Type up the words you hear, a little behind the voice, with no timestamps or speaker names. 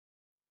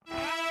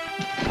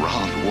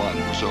Round one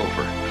was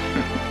over.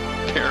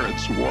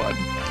 Parents won.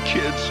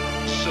 Kids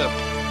sip.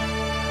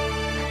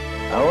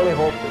 I only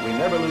hope that we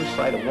never lose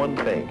sight of one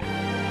thing,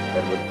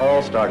 that it was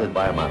all started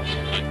by a mouse.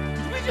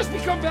 Did we just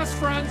become best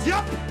friends?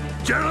 Yep!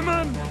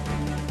 Gentlemen,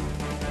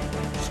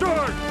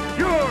 start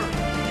your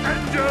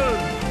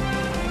engine!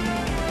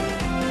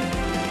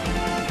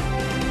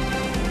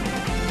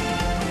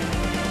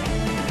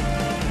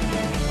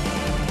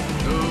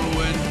 To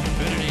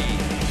infinity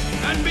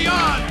and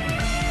beyond!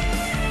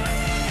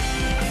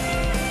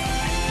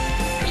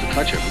 There's a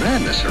touch of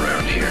madness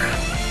around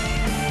here.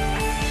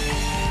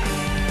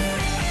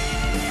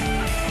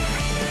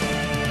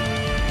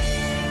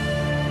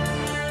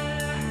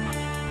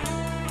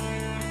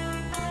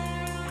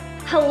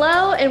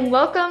 Hello and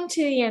welcome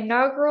to the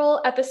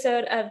inaugural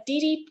episode of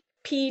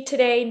DDP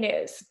Today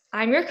News.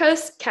 I'm your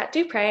host, Kat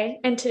Dupre,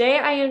 and today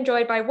I am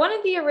joined by one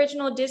of the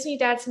original Disney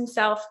dads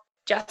himself,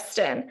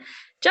 Justin.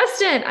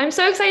 Justin, I'm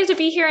so excited to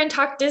be here and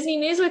talk Disney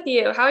news with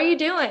you. How are you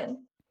doing?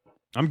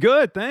 I'm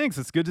good, thanks.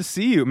 It's good to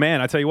see you.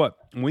 Man, I tell you what,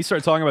 when we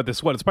started talking about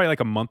this, it's probably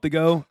like a month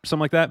ago, or something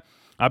like that.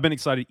 I've been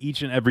excited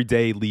each and every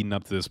day leading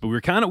up to this, but we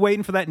were kind of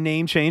waiting for that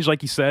name change,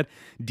 like you said,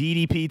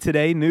 DDP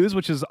Today News,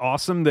 which is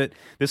awesome that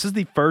this is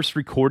the first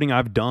recording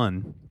I've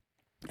done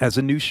as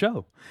a new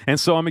show. And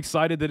so I'm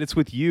excited that it's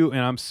with you,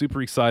 and I'm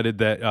super excited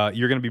that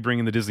you're going to be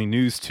bringing the Disney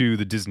news to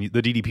the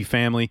DDP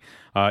family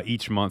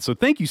each month. So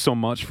thank you so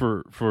much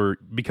for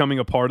becoming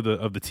a part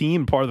of the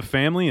team, part of the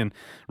family, and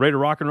ready to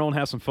rock and roll and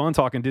have some fun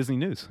talking Disney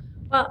news.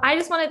 Well, I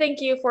just want to thank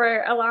you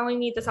for allowing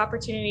me this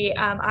opportunity.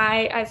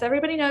 As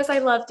everybody knows, I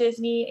love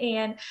Disney,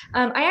 and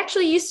I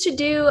actually used to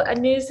do a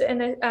news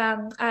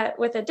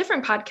with a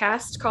different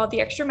podcast called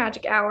The Extra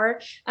Magic Hour.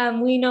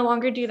 We no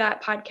longer do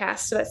that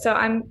podcast, so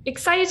I'm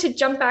excited to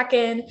jump back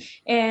in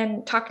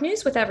and talk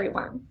news with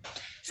everyone.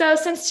 So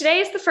since today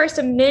is the first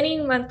of many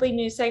monthly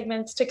news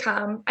segments to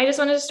come, I just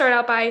wanted to start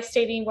out by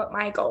stating what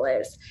my goal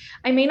is.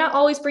 I may not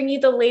always bring you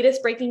the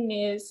latest breaking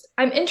news.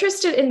 I'm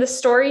interested in the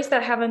stories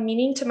that have a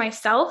meaning to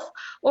myself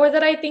or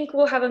that I think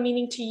will have a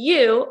meaning to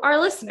you, our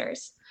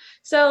listeners.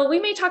 So we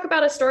may talk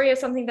about a story of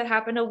something that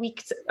happened a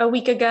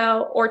week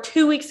ago or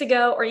 2 weeks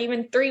ago or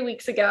even 3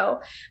 weeks ago,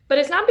 but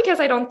it's not because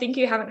I don't think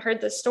you haven't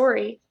heard the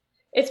story.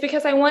 It's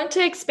because I want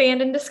to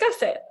expand and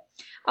discuss it.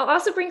 I'll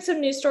also bring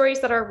some news stories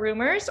that are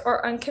rumors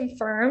or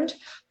unconfirmed,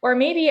 or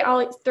maybe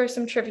I'll throw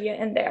some trivia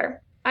in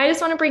there. I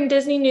just want to bring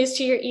Disney news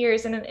to your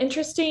ears in an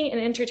interesting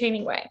and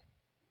entertaining way.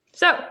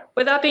 So,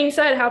 with that being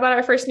said, how about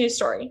our first news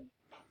story?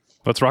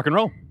 Let's rock and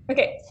roll.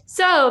 Okay,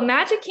 so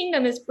Magic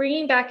Kingdom is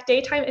bringing back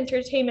daytime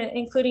entertainment,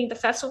 including the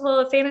Festival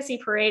of Fantasy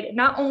Parade,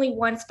 not only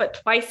once, but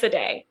twice a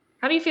day.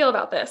 How do you feel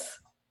about this?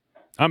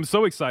 I'm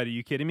so excited. Are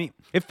you kidding me?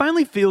 It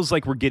finally feels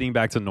like we're getting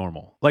back to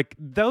normal. Like,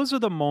 those are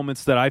the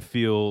moments that I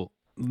feel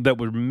that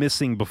were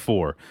missing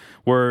before,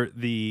 were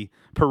the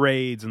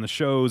parades and the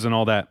shows and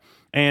all that.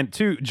 And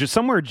two, just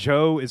somewhere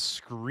Joe is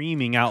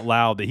screaming out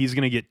loud that he's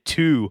going to get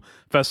 2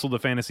 Festival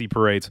of Fantasy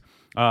parades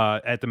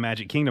at the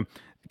Magic Kingdom.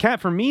 Kat,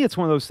 for me, it's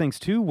one of those things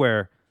too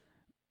where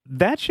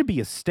that should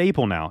be a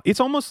staple now. It's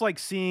almost like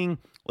seeing,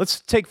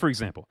 let's take for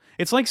example,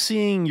 it's like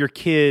seeing your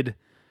kid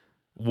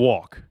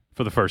walk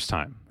for the first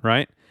time,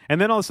 right? And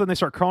then all of a sudden they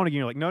start crawling again.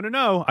 You're like,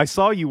 no, I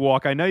saw you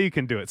walk. I know you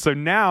can do it. So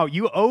now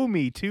you owe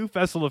me 2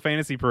 Festival of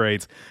Fantasy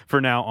parades for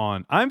now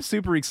on. I'm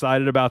super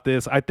excited about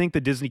this. I think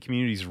the Disney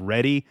community is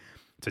ready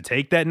to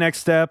take that next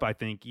step. I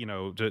think,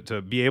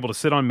 to be able to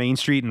sit on Main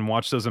Street and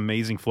watch those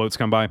amazing floats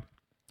come by.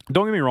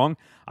 Don't get me wrong.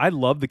 I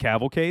love the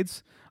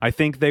cavalcades. I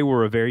think they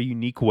were a very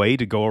unique way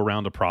to go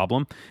around a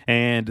problem.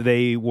 And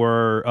they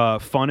were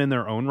fun in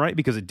their own right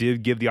because it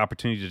did give the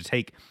opportunity to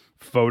take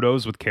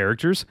photos with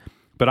characters.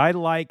 But I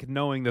like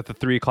knowing that the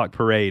 3 o'clock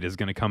parade is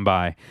going to come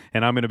by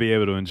and I'm going to be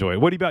able to enjoy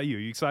it. What about you? Are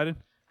you excited?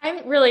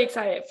 I'm really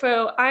excited.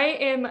 So I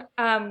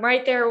am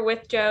right there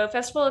with Joe.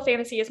 Festival of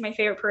Fantasy is my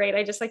favorite parade.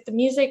 I just like the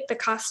music, the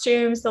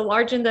costumes, the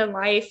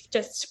larger-than-life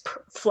just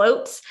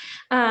floats.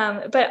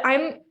 But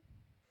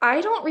I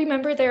don't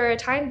remember there a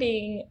time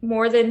being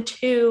more than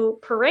 2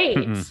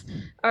 parades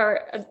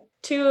or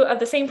 2 of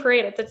the same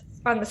parade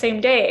on the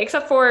same day,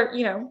 except for,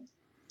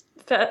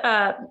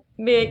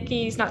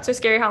 Mickey's Not So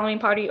Scary Halloween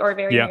Party or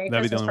Very Merry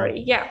Christmas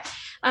Party. Yeah.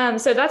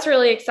 So that's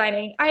really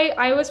exciting.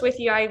 I was with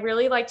you. I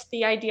really liked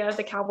the idea of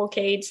the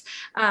cavalcades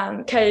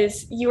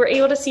because you were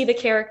able to see the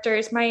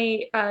characters.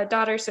 My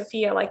daughter,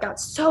 Sophia, got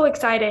so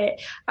excited.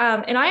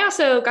 And I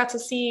also got to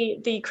see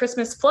the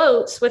Christmas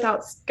floats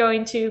without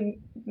going to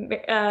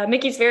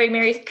Mickey's Very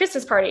Merry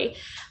Christmas Party.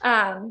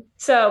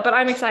 But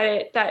I'm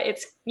excited that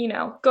it's,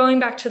 going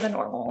back to the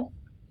normal.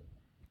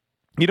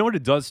 You know what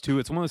it does too?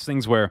 It's one of those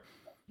things where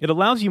it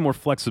allows you more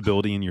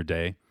flexibility in your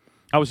day.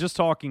 I was just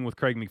talking with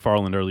Craig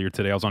McFarland earlier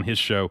today. I was on his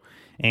show,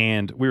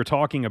 and we were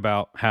talking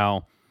about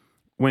how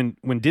when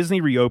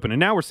Disney reopened, and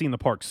now we're seeing the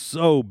park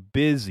so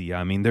busy,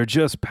 I mean, they're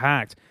just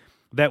packed,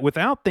 that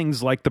without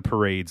things like the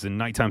parades and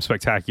nighttime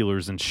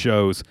spectaculars and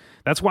shows,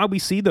 that's why we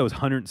see those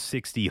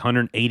 160,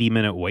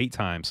 180-minute wait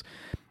times.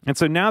 And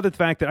so now the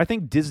fact that I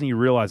think Disney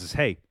realizes,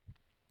 hey,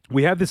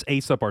 we have this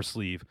ace up our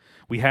sleeve,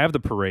 we have the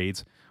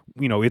parades,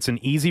 it's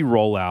an easy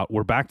rollout.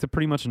 We're back to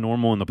pretty much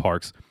normal in the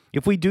parks.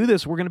 If we do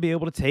this, we're going to be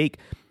able to take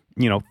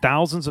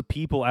thousands of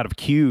people out of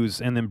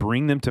queues and then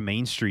bring them to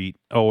Main Street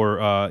or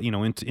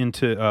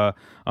into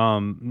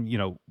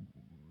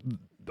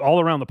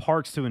all around the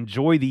parks to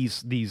enjoy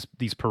these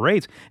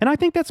parades. And I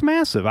think that's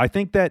massive. I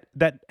think that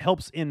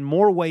helps in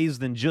more ways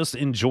than just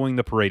enjoying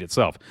the parade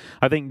itself.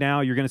 I think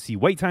now you're going to see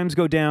wait times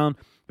go down.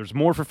 There's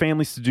more for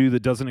families to do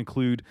that doesn't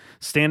include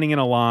standing in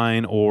a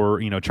line or,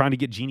 trying to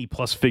get Genie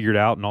Plus figured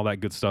out and all that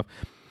good stuff.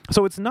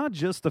 So it's not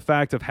just the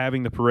fact of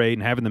having the parade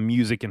and having the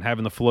music and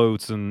having the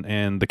floats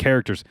and the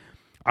characters.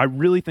 I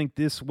really think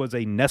this was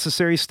a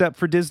necessary step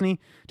for Disney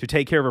to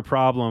take care of a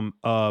problem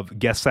of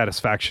guest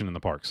satisfaction in the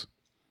parks.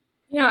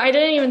 I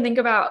didn't even think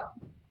about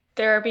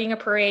there being a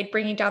parade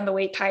bringing down the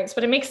wait times,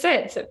 but it makes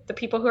sense if the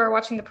people who are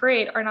watching the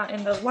parade are not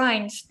in the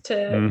lines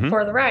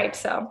for the ride.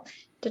 So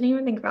didn't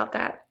even think about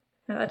that.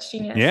 No, that's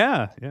genius.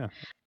 Yeah.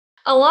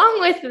 Along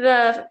with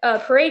the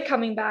parade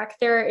coming back,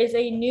 there is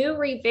a new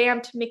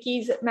revamped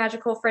Mickey's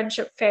Magical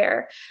Friendship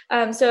Fair.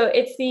 So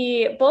it's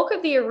the bulk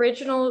of the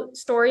original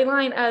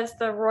storyline as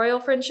the Royal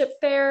Friendship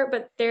Fair,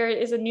 but there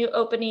is a new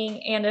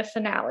opening and a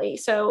finale.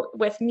 So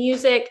with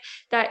music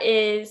that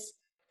is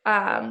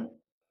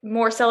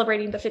more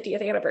celebrating the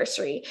 50th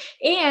anniversary.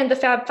 And the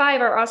Fab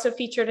Five are also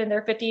featured in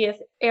their 50th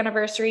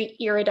anniversary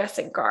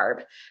iridescent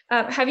garb.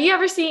 Have you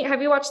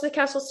watched the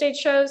Castle Stage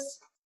shows?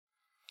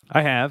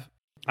 I have.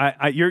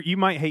 You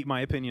might hate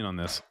my opinion on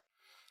this.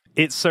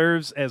 It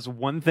serves as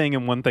one thing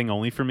and one thing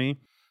only for me.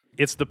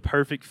 It's the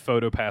perfect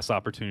photo pass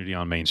opportunity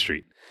on Main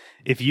Street.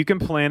 If you can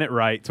plan it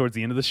right towards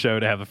the end of the show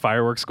to have the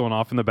fireworks going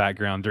off in the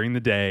background during the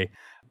day.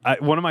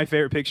 One of my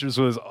favorite pictures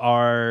was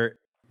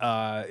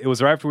it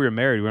was right after we were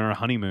married. We went on our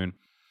honeymoon.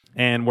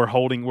 And we're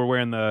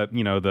wearing the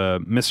the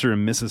Mr.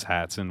 and Mrs.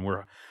 hats, and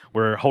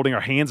we're holding our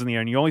hands in the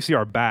air, and you only see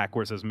our back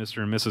where it says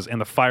Mr. and Mrs.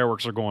 and the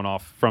fireworks are going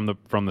off from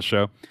the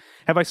show.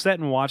 Have I sat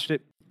and watched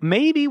it?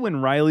 Maybe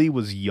when Riley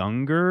was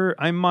younger,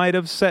 I might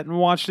have sat and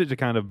watched it to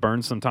kind of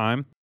burn some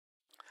time,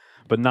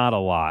 but not a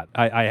lot.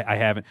 I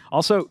haven't.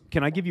 Also,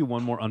 can I give you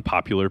one more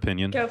unpopular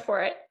opinion? Go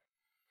for it.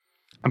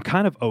 I'm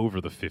kind of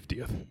over the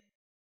 50th.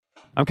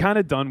 I'm kind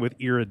of done with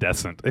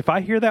iridescent. If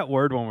I hear that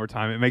word one more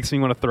time, it makes me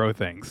want to throw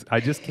things. I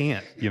just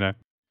can't,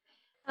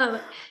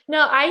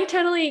 No, I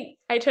totally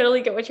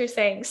get what you're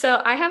saying.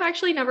 So I have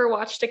actually never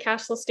watched a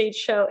Castle Stage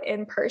show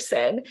in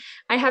person.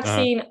 I have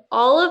seen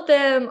all of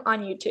them on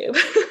YouTube.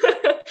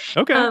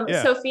 Okay.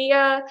 Yeah.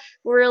 Sophia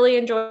really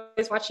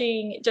enjoys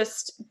watching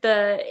just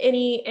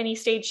any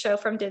stage show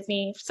from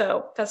Disney.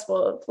 So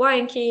Festival of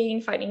Lion King,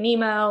 Finding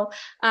Nemo.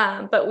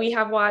 But we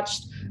have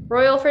watched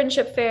Royal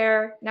Friendship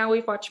Fair. Now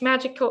we've watched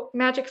Magic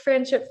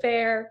Friendship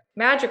Fair.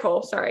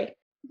 Magical, sorry.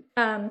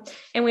 And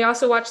we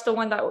also watched the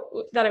one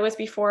that it was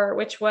before,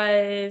 which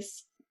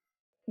was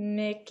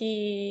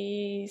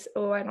Mickey's.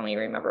 Oh, I don't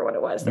even remember what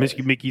it was.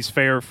 Mickey's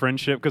Fair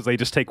Friendship, because they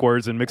just take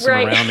words and mix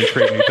them around and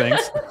create new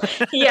things.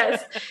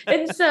 Yes.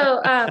 And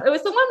so it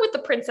was the one with the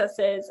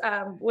princesses,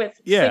 with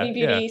Sleeping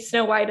Beauty,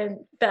 Snow White, and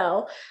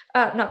Belle.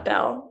 Not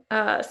Belle,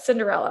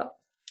 Cinderella.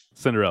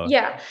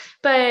 Yeah.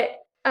 But,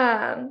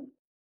 that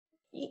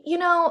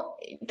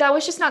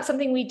was just not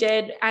something we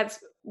did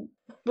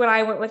when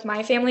I went with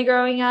my family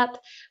growing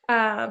up.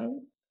 I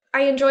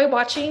enjoy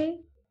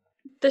watching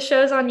the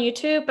shows on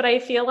YouTube, but I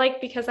feel like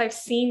because I've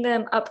seen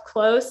them up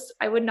close,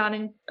 I would not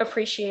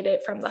appreciate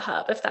it from the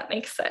hub, if that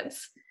makes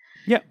sense.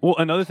 Yeah. Well,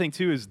 another thing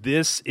too is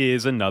this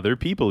is another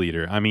people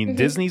eater. I mean,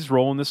 Disney's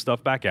rolling this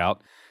stuff back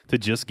out to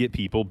just get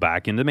people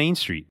back into Main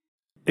Street.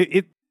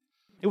 It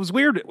was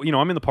weird.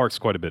 I'm in the parks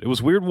quite a bit. It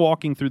was weird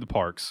walking through the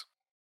parks.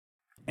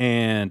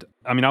 And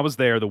I mean, I was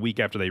there the week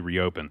after they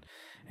reopened.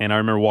 And I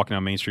remember walking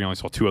down Main Street, I only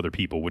saw two other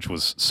people, which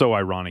was so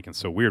ironic and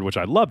so weird, which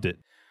I loved it.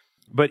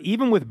 But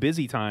even with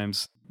busy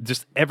times,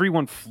 just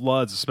everyone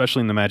floods,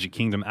 especially in the Magic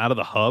Kingdom, out of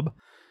the hub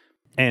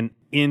and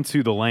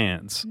into the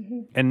lands.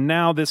 And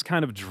now this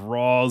kind of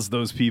draws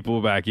those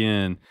people back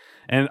in.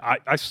 And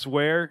I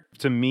swear,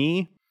 to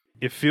me,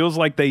 it feels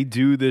like they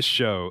do this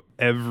show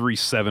every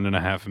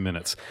 7.5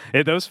 minutes.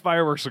 Those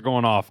fireworks are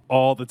going off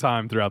all the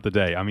time throughout the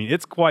day. I mean,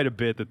 it's quite a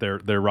bit that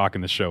they're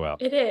rocking the show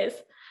out. It is.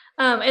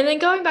 And then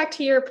going back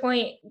to your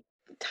point,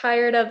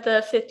 tired of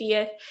the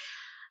 50th,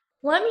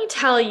 let me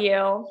tell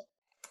you,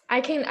 I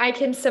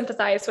can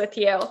sympathize with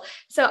you.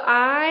 So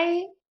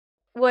I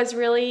was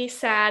really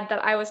sad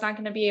that I was not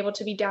going to be able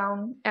to be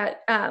down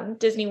at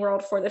Disney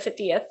World for the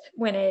 50th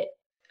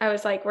I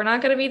was like, we're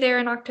not going to be there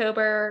in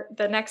October.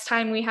 The next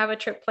time we have a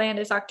trip planned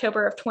is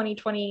October of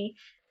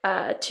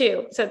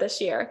 2022. So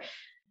this year.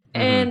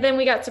 And then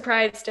we got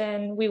surprised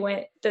and we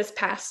went this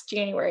past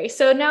January.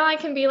 So now I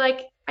can be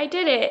like, I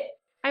did it.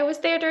 I was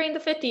there during the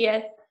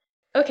 50th.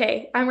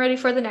 Okay, I'm ready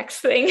for the next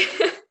thing.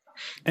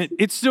 And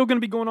it's still going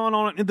to be going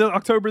on in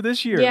October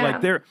this year. Yeah.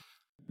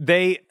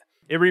 Like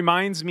it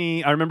reminds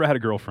me, I remember I had a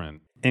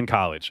girlfriend in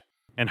college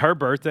and her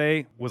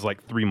birthday was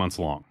like 3 months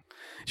long.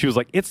 She was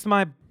like, it's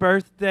my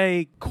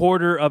birthday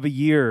quarter of a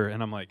year.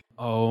 And I'm like,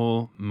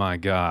 oh my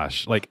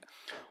gosh. Like,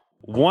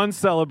 one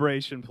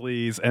celebration,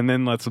 please. And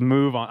then let's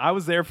move on. I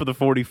was there for the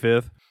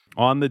 45th.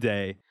 on the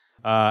day.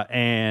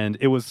 And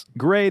it was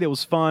great. It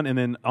was fun. And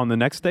then on the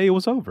next day, it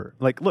was over.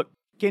 Like, look,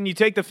 can you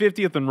take the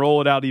 50th and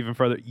roll it out even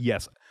further?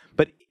 Yes.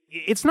 But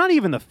it's not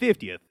even the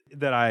 50th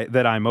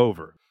that I'm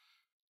over.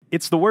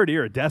 It's the word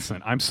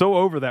iridescent. I'm so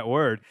over that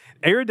word.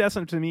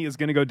 Iridescent to me is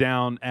going to go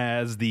down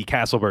as the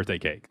Castle birthday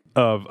cake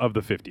of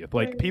the 50th.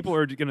 Like, people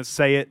are going to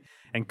say it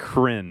and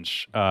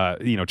cringe,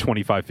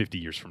 25, 50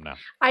 years from now.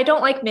 I don't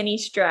like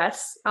Minnie's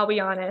dress. I'll be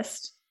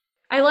honest.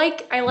 I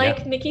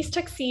like Mickey's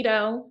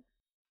tuxedo.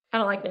 I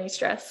don't like Minnie's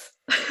dress.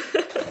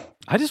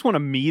 I just want to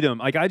meet them.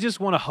 Like, I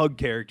just want to hug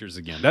characters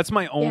again. That's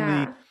my only.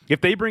 Yeah.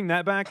 If they bring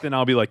that back, then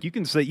I'll be like, you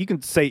can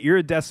say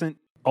iridescent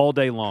all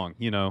day long,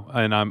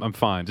 and I'm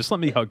fine. Just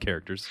let me hug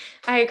characters.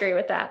 I agree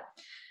with that.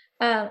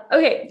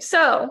 Okay,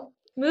 so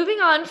moving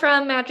on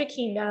from Magic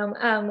Kingdom,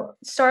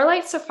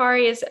 Starlight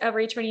Safari is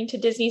returning to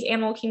Disney's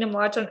Animal Kingdom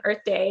Lodge on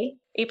Earth Day,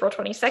 April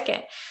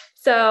 22nd.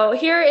 So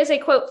here is a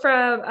quote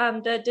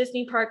from the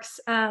Disney Parks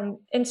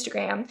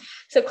Instagram.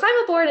 So climb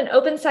aboard an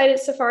open-sided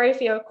safari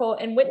vehicle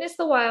and witness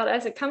the wild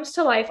as it comes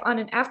to life on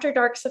an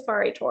after-dark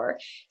safari tour.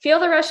 Feel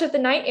the rush of the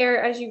night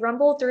air as you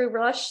rumble through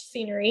lush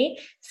scenery,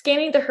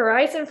 scanning the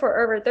horizon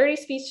for over 30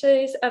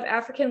 species of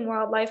African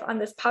wildlife on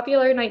this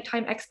popular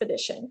nighttime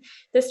expedition.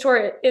 This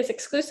tour is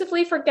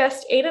exclusively for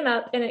guests 8 and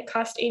up, and it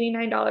costs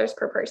 $89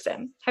 per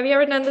person. Have you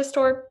ever done this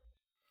tour?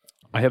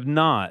 I have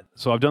not.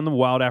 So I've done the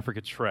Wild Africa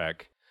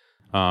Trek.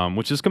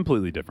 Which is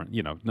completely different,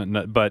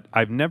 but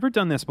I've never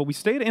done this, but we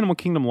stay at Animal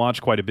Kingdom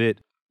Lodge quite a bit.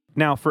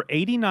 Now, for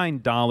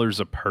 $89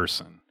 a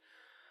person,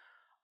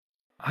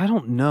 I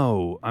don't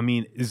know. I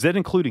mean, is that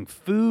including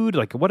food?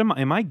 Like, what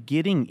am I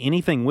getting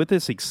anything with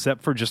this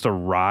except for just a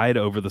ride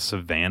over the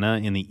savannah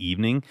in the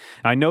evening?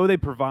 I know they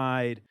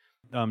provide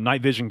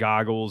night vision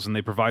goggles and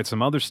they provide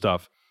some other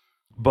stuff,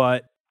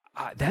 but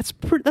that's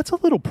a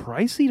little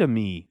pricey to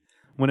me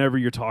whenever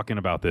you're talking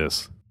about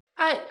this.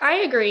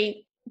 I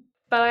agree.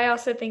 But I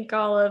also think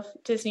all of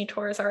Disney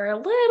tours are a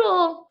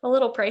little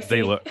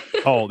pricey.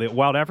 The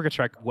Wild Africa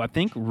Trek, I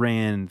think,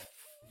 ran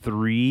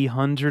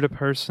 $300 a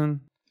person.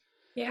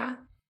 Yeah,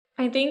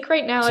 I think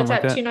right now Something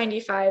it's at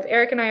 $295.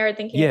 Eric and I are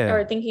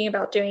thinking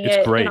about doing it's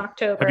it great. in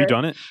October. Have you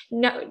done it?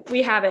 No,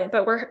 we haven't,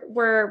 but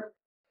we're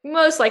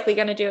most likely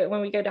going to do it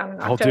when we go down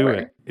in October. I'll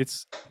do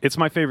it. It's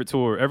my favorite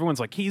tour. Everyone's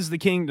like, he's the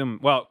kingdom.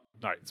 Well,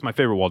 all right, it's my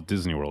favorite Walt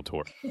Disney World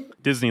tour.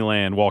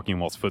 Disneyland, walking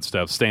Walt's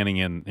footsteps, standing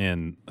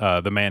in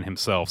the man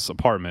himself's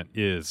apartment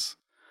is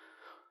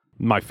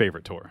my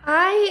favorite tour.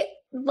 I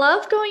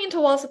love going into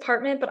Walt's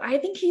apartment, but I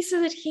think Keys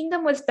to the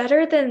Kingdom was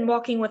better than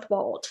Walking with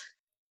Walt.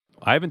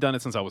 I haven't done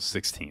it since I was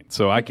 16,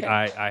 so okay.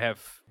 I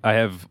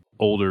have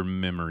older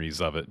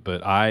memories of it,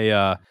 but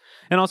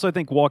and also I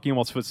think walking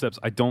Walt's footsteps,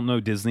 I don't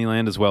know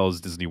Disneyland as well as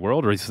Disney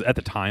World, or at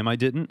the time I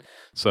didn't,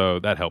 so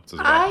that helped as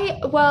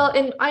well.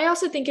 And I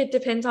also think it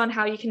depends on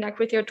how you connect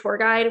with your tour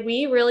guide.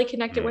 We really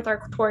connected with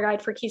our tour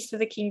guide for Keys to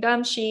the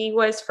Kingdom. She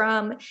was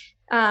from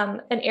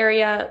an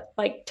area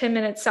like 10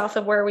 minutes south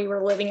of where we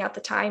were living at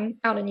the time,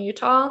 out in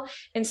Utah,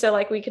 and so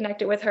like we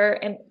connected with her,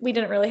 and we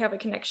didn't really have a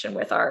connection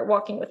with our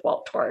Walking with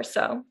Walt tour,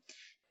 so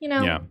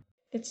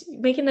it's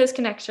making those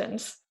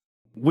connections.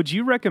 Would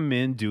you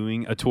recommend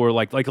doing a tour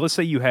like let's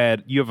say you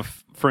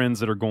have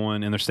friends that are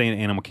going and they're staying at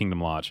Animal Kingdom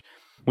Lodge?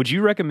 Would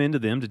you recommend to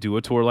them to do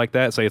a tour like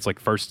that? Say it's like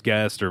first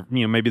guest, or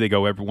maybe they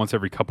go once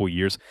every couple of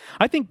years.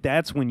 I think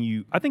that's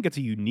when I think it's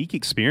a unique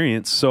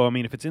experience. So I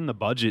mean, if it's in the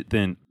budget,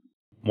 then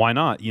why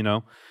not?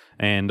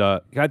 And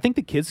I think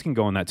the kids can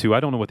go on that too. I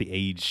don't know what the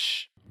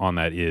age on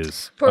that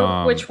is.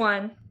 For which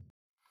one?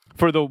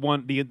 For the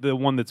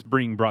one that's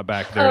being brought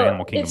back there at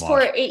Animal Kingdom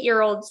Lodge. It's for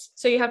 8-year-olds,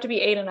 so you have to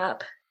be 8 and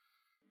up.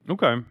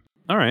 Okay.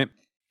 All right,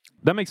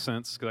 that makes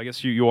sense because I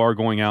guess you are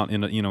going out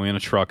in a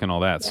truck and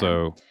all that.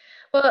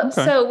 Yeah.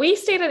 So we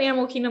stayed at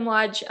Animal Kingdom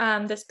Lodge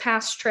this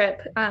past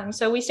trip.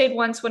 So we stayed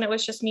once when it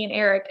was just me and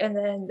Eric, and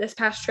then this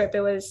past trip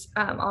it was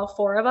all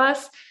 4 of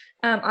us.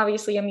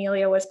 Obviously,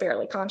 Amelia was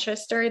barely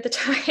conscious during the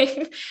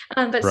time,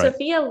 but right.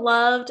 Sophia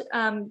loved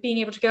being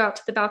able to go out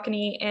to the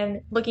balcony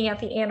and looking at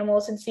the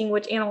animals and seeing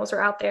which animals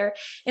are out there.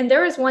 And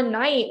there was one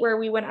night where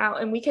we went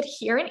out and we could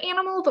hear an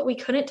animal, but we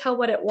couldn't tell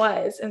what it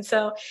was. And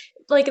so,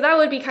 like, that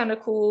would be kind of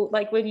cool.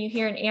 Like when you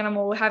hear an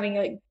animal, having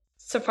a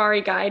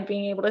safari guide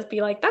being able to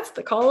be like, that's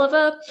the call of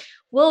a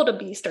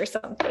wildebeest or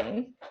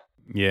something.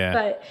 Yeah,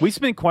 but we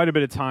spent quite a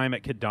bit of time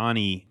at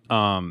Kidani.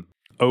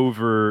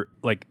 Over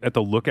like at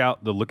the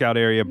lookout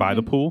area by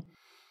the pool,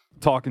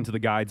 talking to the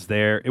guides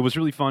there. It was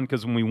really fun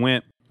because when we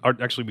went,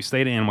 we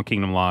stayed at Animal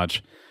Kingdom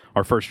Lodge,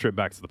 our first trip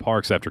back to the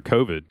parks after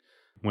COVID,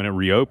 when it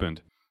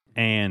reopened.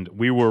 And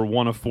we were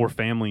one of 4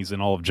 families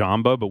in all of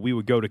Jambo, but we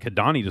would go to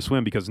Kidani to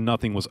swim because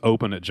nothing was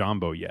open at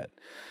Jambo yet.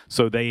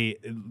 So there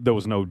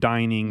was no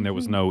dining, there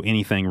was no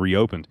anything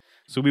reopened.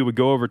 So we would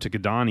go over to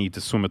Kidani to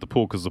swim at the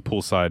pool because the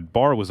poolside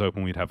bar was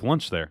open. We'd have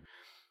lunch there.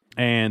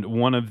 And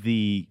one of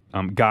the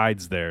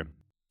guides there,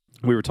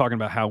 we were talking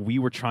about how we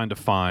were trying to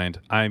find,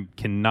 I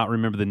cannot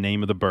remember the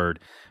name of the bird,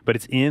 but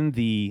it's in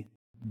the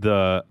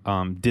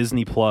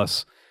Disney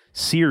Plus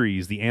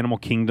series, the Animal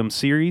Kingdom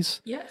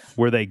series, Yes.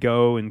 where they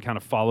go and kind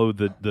of follow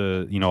the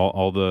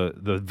all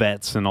the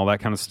vets and all that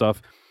kind of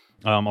stuff,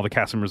 all the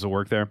cast members that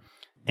work there.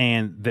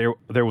 And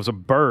there was a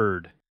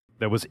bird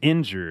that was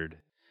injured,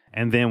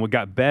 and then what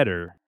got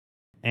better,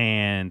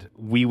 and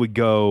we would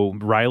go,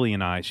 Riley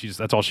and I,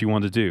 that's all she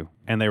wanted to do.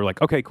 And they were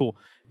like, okay, cool.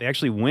 They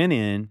actually went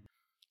in,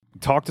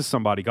 talked to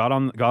somebody, got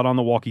on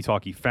the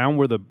walkie-talkie, found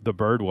where the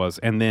bird was,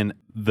 and then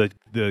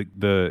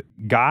the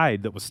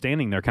guide that was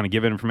standing there kind of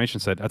giving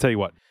information said, I'll tell you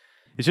what,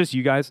 it's just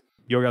you guys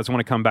want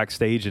to come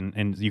backstage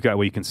and you got,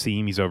 well, you can see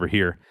him, he's over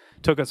here.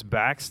 Took us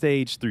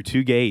backstage through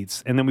 2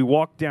 gates, and then we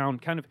walked down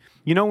kind of,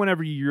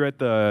 whenever you're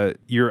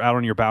out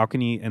on your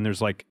balcony and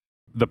there's like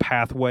the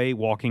pathway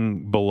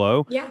walking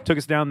below. Yeah. Took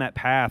us down that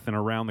path and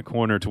around the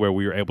corner to where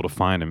we were able to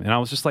find him. And I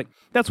was just like,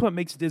 that's what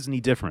makes Disney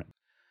different.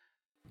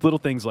 Little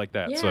things like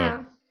that. Yeah.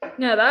 So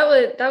No,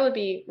 that would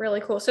be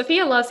really cool.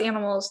 Sophia loves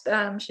animals.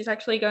 She's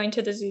actually going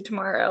to the zoo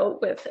tomorrow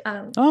with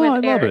I with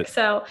love Eric. it.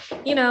 So,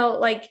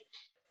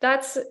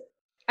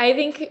 I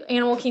think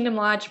Animal Kingdom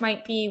Lodge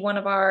might be one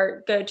of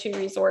our go-to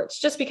resorts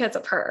just because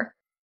of her.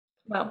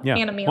 Well, yeah.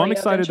 and Amelia. Well, I'm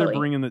excited eventually.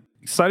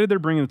 they're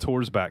bringing the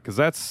tours back, because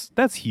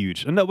that's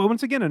huge. And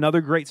once again,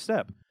 another great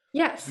step.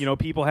 Yes.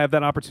 People have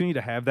that opportunity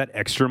to have that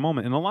extra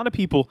moment. And a lot of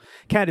people,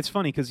 Kat, it's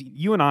funny because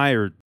you and I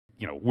are,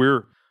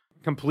 we're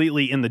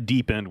completely in the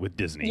deep end with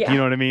Disney. Yeah. You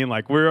know what I mean?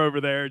 Like, we're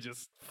over there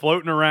just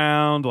floating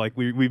around. Like,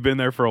 we've been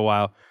there for a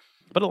while.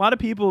 But a lot of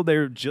people,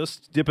 they're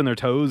just dipping their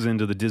toes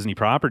into the Disney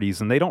properties,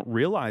 and they don't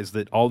realize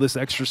that all this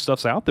extra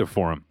stuff's out there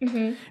for them.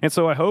 Mm-hmm. And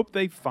so I hope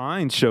they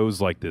find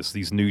shows like this,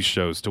 these news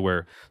shows, to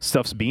where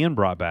stuff's being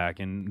brought back,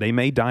 and they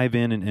may dive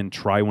in and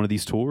try one of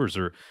these tours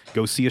or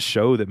go see a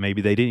show that maybe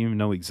they didn't even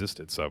know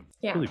existed. So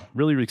Yeah. really,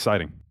 really, really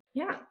exciting.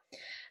 Yeah.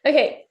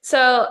 Okay.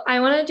 So I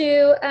want to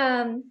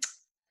do,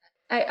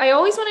 I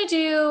always want to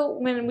do,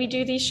 when we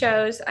do these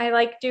shows, I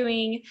like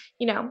doing,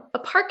 a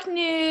park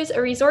news, a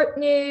resort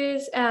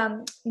news,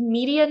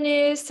 media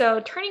news. So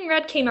Turning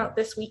Red came out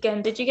this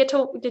weekend. Did you get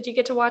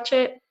to watch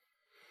it?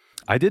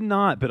 I did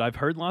not, but I've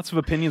heard lots of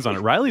opinions on it.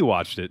 Riley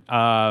watched it.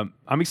 I'm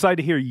excited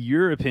to hear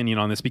your opinion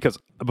on this, because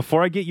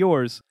before I get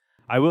yours,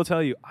 I will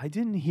tell you, I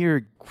didn't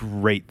hear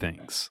great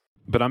things,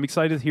 but I'm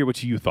excited to hear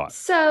what you thought.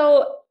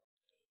 So,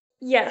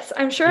 yes,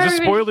 I'm sure. Is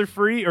this spoiler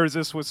free, or is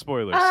this with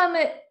spoilers?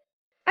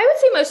 I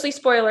would say mostly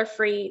spoiler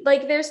free.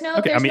 Like, there's no,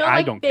 Okay, there's I mean, no I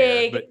like don't care,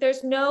 big, but-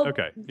 there's no,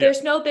 Okay, yeah.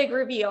 there's no big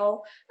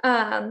reveal.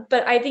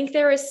 But I think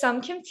there is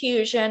some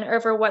confusion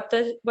over what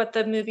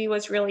the movie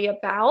was really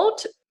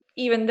about,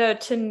 even though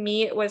to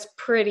me it was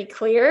pretty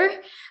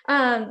clear.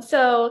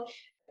 So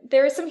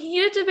there was some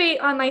heated debate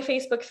on my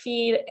Facebook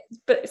feed,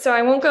 but so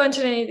I won't go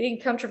into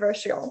anything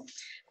controversial.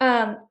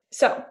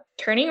 So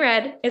Turning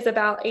Red is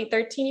about a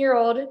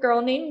 13-year-old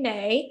girl named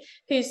May,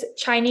 who's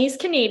Chinese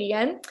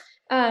Canadian.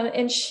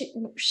 And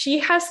she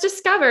has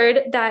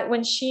discovered that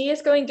when she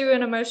is going through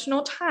an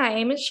emotional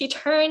time, she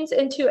turns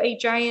into a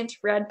giant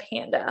red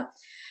panda.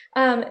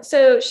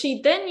 So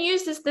she then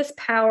uses this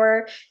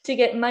power to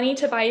get money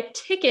to buy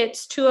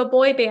tickets to a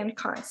boy band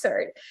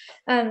concert.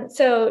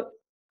 So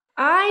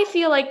I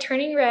feel like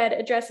Turning Red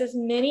addresses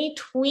many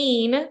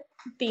tween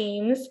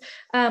themes,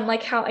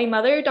 like how a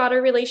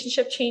mother-daughter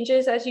relationship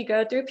changes as you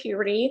go through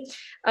puberty,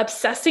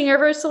 obsessing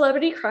over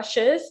celebrity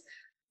crushes,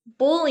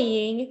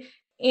 bullying,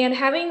 and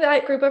having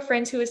that group of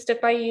friends who would stick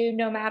by you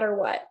no matter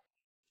what.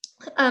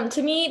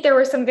 To me, there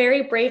were some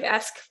very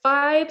Brave-esque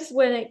vibes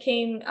when it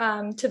came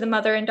to the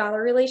mother and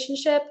daughter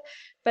relationship,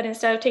 but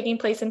instead of taking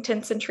place in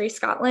 10th century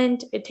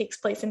Scotland, it takes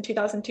place in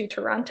 2002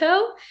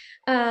 Toronto.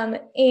 And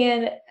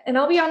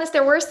I'll be honest,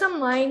 there were some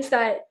lines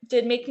that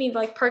did make me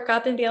like perk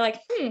up and be like,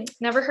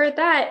 never heard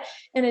that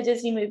in a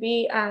Disney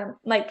movie.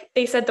 Like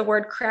they said the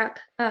word crap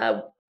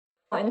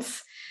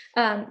once.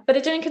 But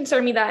it didn't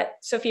concern me that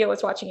Sophia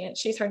was watching it.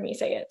 She's heard me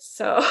say it.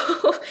 So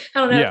I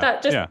don't know if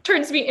that just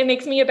turns me, it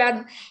makes me a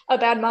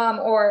bad mom,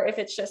 or if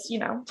it's just,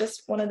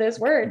 just one of those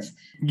words.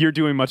 You're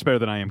doing much better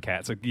than I am,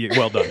 Kat. So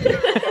well done.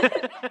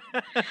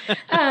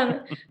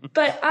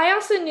 But I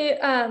also knew,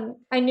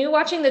 I knew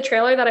watching the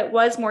trailer that it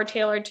was more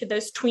tailored to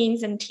those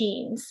tweens and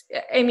teens.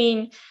 I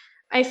mean,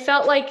 I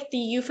felt like the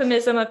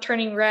euphemism of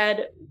Turning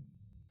Red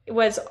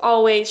was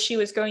always she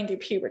was going through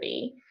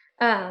puberty.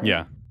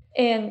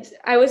 And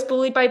I was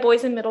bullied by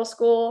boys in middle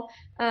school.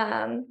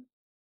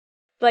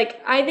 Like,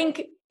 I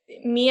think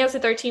me as a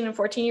 13 and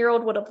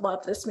 14-year-old would have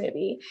loved this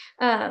movie.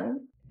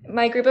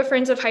 My group of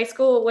friends of high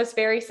school was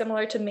very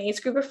similar to May's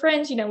group of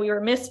friends. We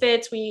were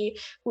misfits,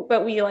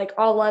 but we like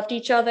all loved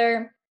each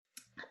other.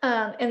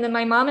 And then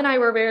my mom and I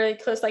were very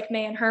close, like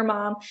May and her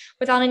mom.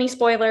 Without any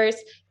spoilers,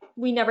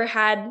 we never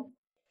had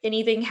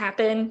anything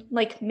happen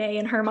like May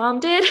and her mom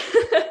did.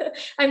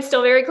 I'm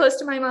still very close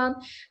to my mom.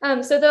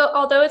 So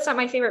although it's not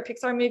my favorite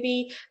Pixar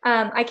movie,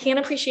 I can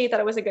appreciate that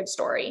it was a good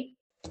story.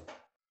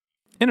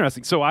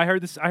 Interesting. So I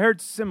heard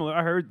similar.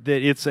 I heard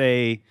that it's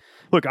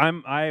look,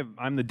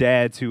 I'm the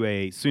dad to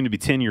a soon to be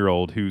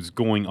 10-year-old who's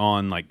going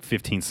on like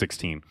 15,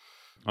 16.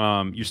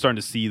 You're starting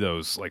to see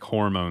those like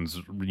hormones,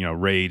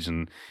 rage,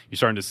 and you're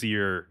starting to see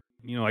her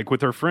like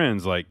with her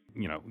friends, like,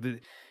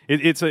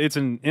 it's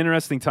an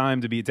interesting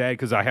time to be a dad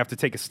because I have to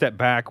take a step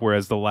back.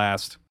 Whereas the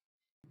last,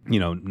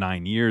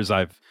 9 years,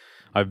 I've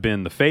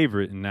been the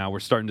favorite, and now we're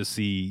starting to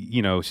see,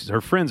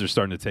 her friends are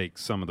starting to take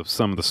some of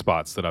the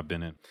spots that I've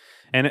been in,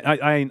 and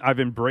I've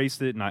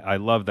embraced it, and I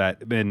love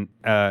that. And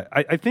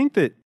I think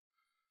that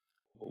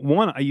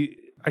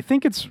I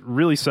think it's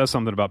really says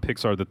something about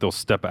Pixar that they'll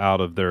step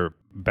out of their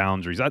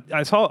boundaries.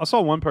 I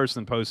saw one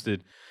person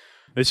posted,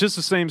 it's just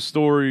the same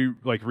story,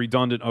 like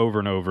redundant over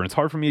and over. And it's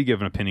hard for me to give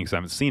an opinion because I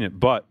haven't seen it.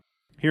 But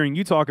hearing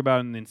you talk about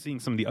it and then seeing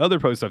some of the other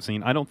posts I've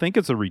seen, I don't think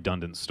it's a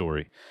redundant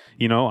story.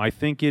 I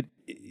think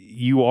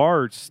you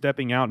are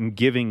stepping out and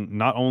giving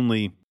not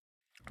only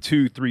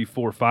 2, 3,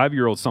 4,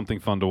 5-year-olds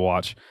something fun to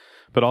watch,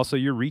 but also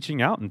you're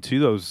reaching out into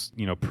those,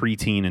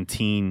 preteen and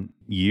teen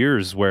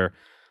years where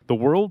the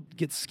world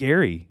gets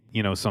scary,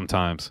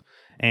 sometimes.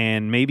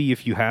 And maybe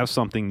if you have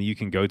something that you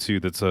can go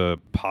to that's a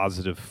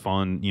positive,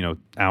 fun,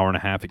 hour and a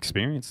half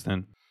experience,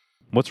 then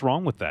what's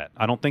wrong with that?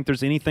 I don't think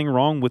there's anything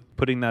wrong with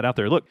putting that out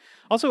there. Look,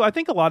 also, I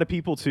think a lot of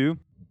people, too,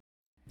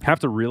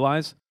 have to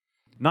realize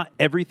not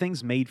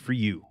everything's made for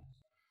you.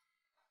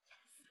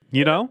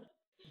 Not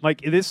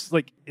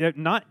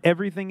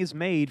everything is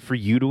made for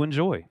you to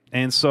enjoy.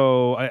 And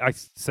so I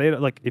say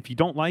that, like, if you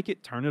don't like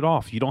it, turn it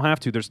off. You don't have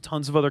to. There's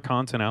tons of other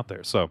content out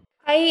there. So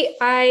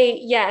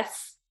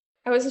yes.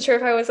 I wasn't sure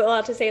if I was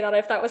allowed to say that,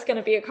 if that was going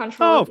to be a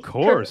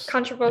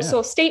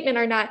controversial statement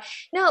or not.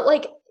 No,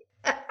 like,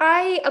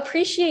 I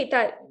appreciate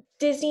that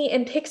Disney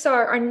and Pixar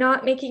are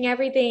not making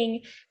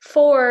everything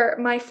for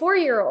my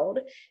 4-year-old.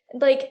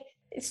 Like,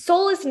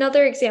 Soul is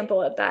another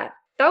example of that.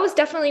 That was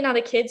definitely not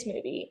a kid's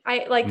movie.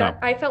 That.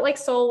 I felt like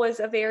Soul was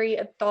a very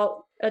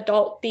adult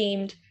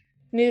themed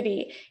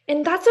movie,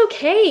 and that's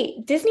okay.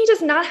 Disney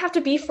does not have to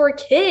be for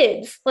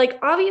kids. Like,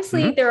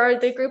 obviously there are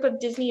the group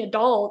of Disney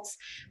adults,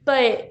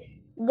 but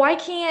why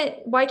can't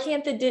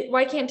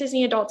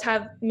Disney adults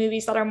have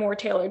movies that are more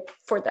tailored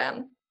for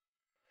them?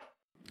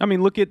 I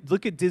mean, look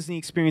at Disney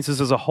experiences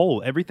as a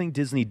whole. Everything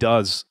Disney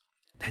does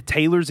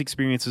tailors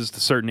experiences to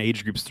certain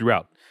age groups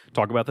throughout.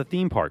 Talk about the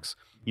theme parks.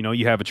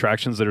 You have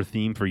attractions that are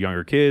themed for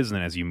younger kids, and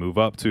then as you move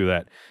up to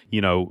that,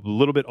 a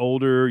little bit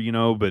older,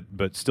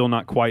 but still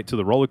not quite to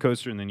the roller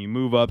coaster, and then you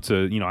move up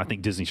to, I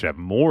think Disney should have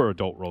more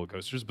adult roller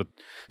coasters, but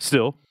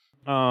still,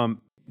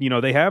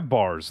 they have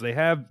bars, they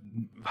have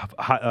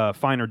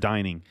finer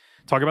dining.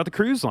 Talk about the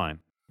cruise line.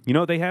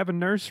 They have a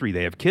nursery,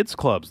 they have kids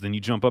clubs, then you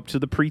jump up to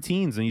the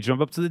preteens, then you jump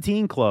up to the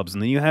teen clubs,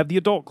 and then you have the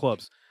adult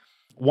clubs.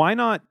 Why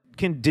not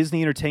can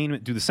Disney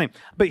Entertainment do the same?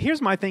 But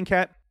here's my thing,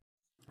 Kat.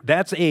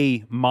 That's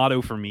a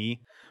motto for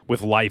me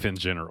with life in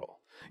general.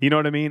 You know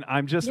what I mean?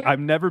 I've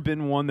never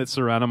been one that's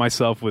surrounded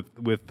myself with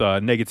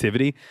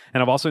negativity.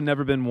 And I've also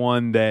never been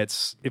one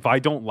that's, if I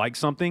don't like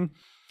something,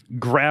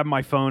 grab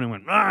my phone and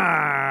went,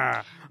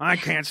 I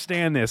can't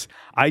stand this.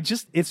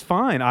 It's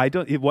fine.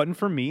 It wasn't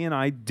for me, and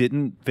I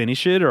didn't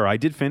finish it, or I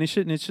did finish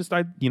it, and it's just,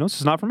 it's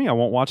just not for me. I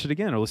won't watch it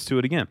again or listen to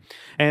it again.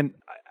 And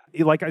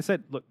like I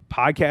said, look,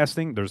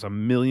 podcasting, there's a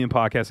million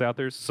podcasts out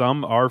there.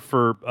 Some are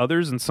for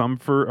others and some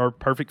are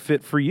perfect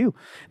fit for you.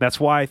 That's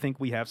why I think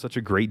we have such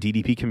a great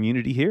DDP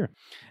community here.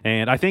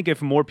 And I think if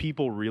more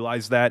people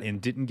realized that and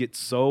didn't get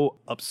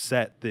so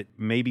upset that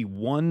maybe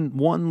one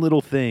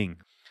little thing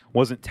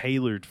wasn't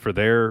tailored for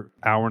their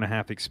hour and a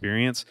half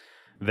experience,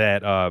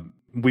 that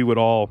we would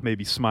all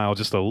maybe smile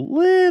just a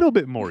little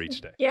bit more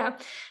each day. Yeah.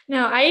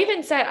 No, I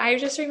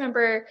just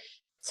remember,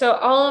 so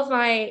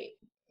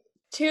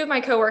two of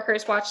my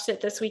coworkers watched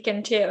it this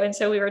weekend too. And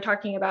so we were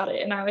talking about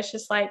it, and I was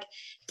just like,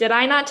 did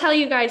I not tell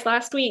you guys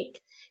last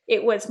week?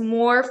 It was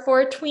more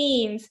for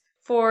tweens,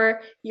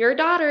 for your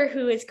daughter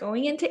who is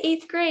going into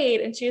 8th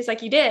grade. And she was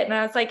like, you did. And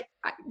I was like,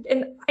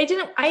 I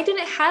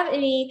didn't have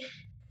any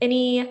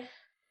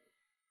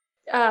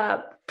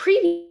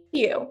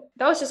preview.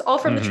 That was just all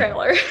from the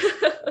trailer.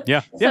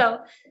 Yeah. So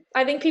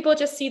I think people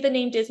just see the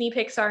name Disney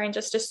Pixar and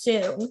just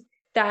assume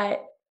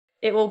that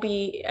it will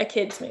be a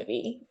kid's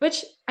movie,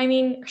 which, I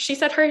mean, she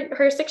said her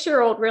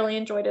 6-year-old really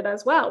enjoyed it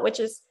as well, which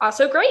is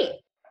also great.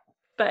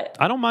 But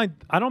I don't mind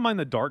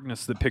the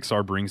darkness that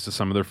Pixar brings to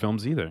some of their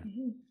films either.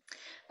 Mm-hmm.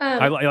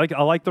 I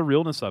like the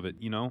realness of it.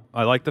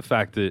 I like the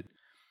fact that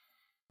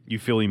you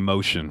feel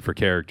emotion for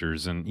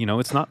characters, and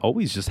it's not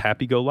always just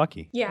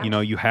happy-go-lucky. Yeah.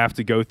 You have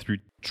to go through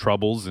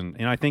troubles, and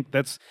I think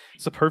it's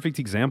a perfect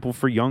example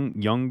for young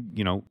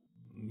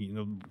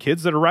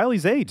kids that are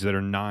Riley's age, that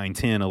are 9,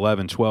 10,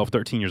 11, 12,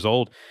 13 years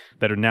old,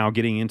 that are now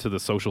getting into the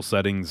social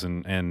settings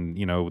and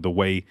the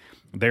way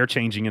they're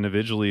changing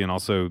individually, and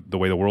also the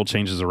way the world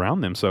changes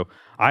around them. So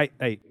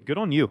good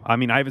on you. I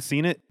mean, I haven't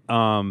seen it.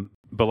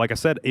 But like I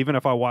said, even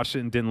if I watched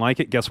it and didn't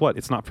like it, guess what?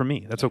 It's not for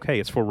me. That's okay.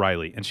 It's for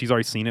Riley. And she's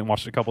already seen it and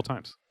watched it a couple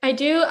times. I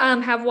do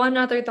have one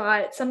other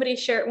thought.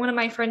 One of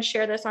my friends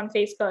shared this on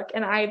Facebook,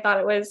 and I thought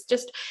it was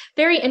just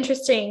very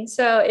interesting.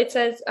 So it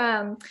says,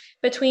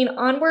 between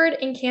Onward,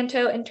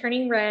 Encanto, and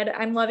Turning Red,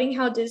 I'm loving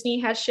how Disney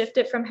has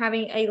shifted from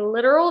having a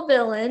literal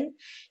villain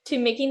to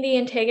making the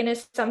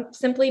antagonist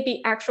simply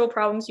be actual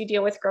problems you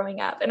deal with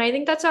growing up. And I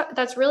think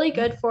that's really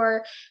good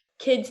for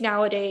kids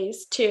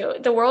nowadays too.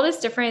 The world is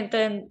different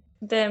than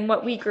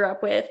what we grew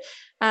up with.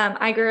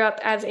 I grew up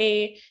as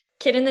a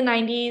kid in the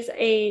 90s,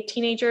 a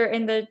teenager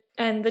in the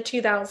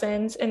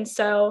 2000s. And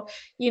so,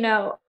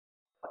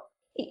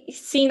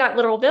 seeing that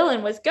little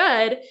villain was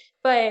good,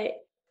 but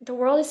the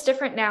world is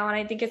different now. And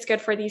I think it's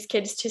good for these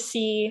kids to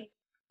see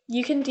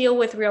you can deal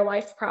with real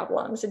life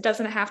problems. It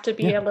doesn't have to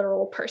be a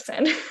literal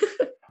person.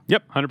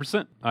 Yep,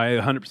 100%. I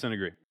 100%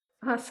 agree.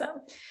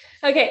 Awesome.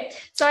 Okay,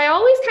 so I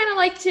always kind of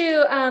like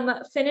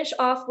to finish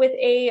off with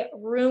a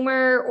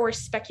rumor or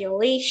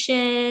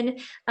speculation.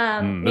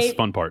 This is the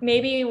fun part.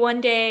 Maybe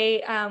one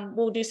day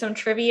we'll do some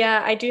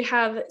trivia. I do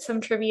have some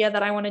trivia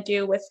that I want to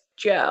do with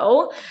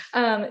Joe.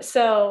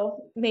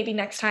 So maybe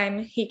next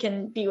time he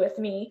can be with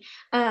me.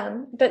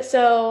 But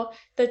so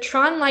the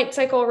Tron Light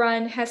Cycle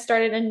run has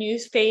started a new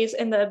phase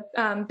in the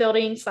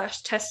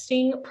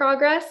building/testing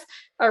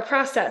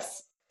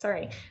process.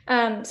 Sorry.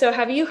 So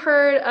have you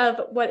heard of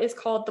what is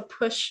called the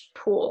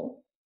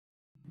push-pull?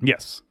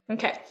 Yes.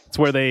 Okay. It's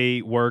where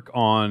they work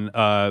on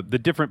the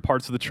different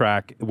parts of the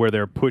track where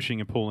they're pushing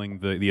and pulling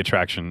the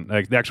attraction,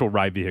 like the actual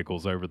ride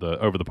vehicles over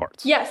the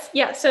parts. Yes.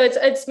 Yeah. So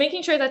it's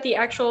making sure that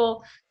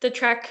the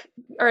track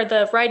or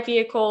the ride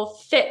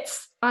vehicle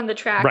fits on the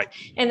track. Right.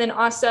 And then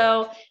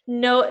also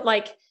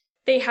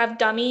they have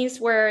dummies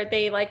where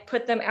they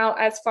put them out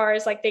as far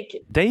as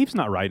Dave's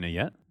not riding it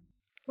yet.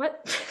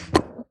 What?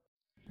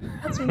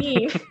 That's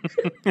mean.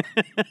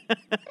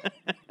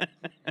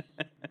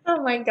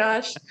 Oh my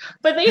gosh.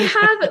 But they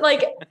have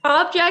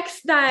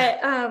objects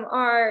that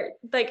are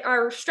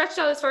stretched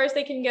out as far as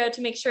they can go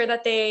to make sure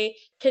that they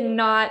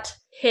cannot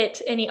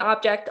hit any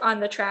object on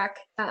the track.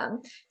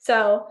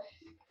 So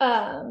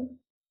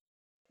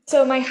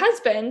my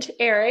husband,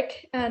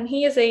 Eric,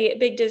 he is a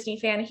big Disney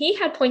fan. He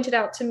had pointed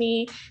out to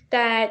me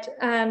that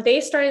they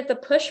started the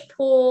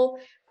push-pull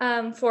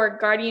for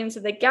Guardians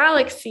of the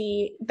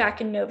Galaxy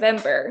back in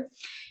November.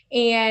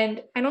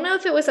 And I don't know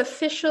if it was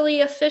officially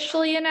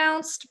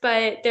announced,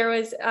 but there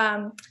was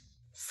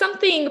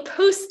something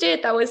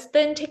posted that was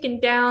then taken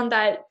down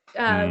that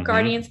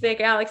Guardians of the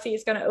Galaxy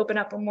is going to open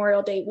up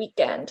Memorial Day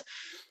weekend.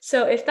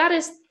 So if that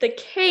is the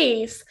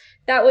case,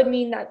 that would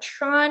mean that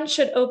Tron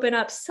should open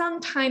up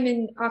sometime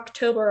in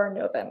October or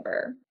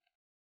November.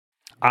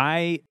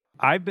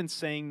 I've been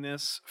saying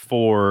this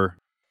for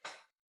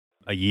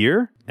a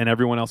year, and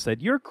everyone else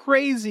said, "You're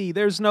crazy.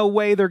 There's no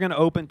way they're going to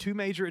open two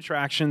major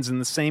attractions in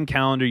the same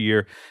calendar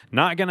year.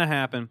 Not going to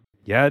happen."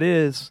 Yeah, it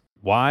is.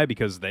 Why?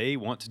 Because they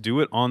want to do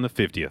it on the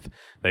 50th.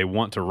 They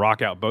want to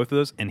rock out both of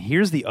those. And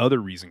here's the other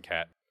reason,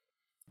 Kat.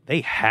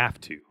 They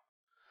have to.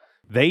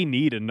 They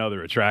need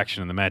another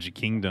attraction in the Magic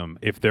Kingdom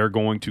if they're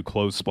going to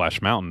close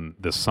Splash Mountain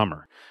this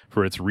summer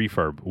for its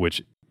refurb,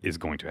 which is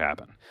going to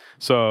happen.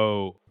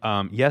 So,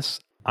 yes,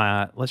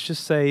 let's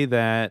just say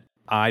that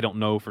I don't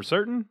know for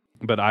certain,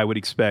 but I would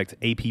expect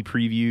AP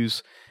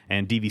previews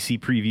and DVC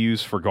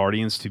previews for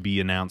Guardians to be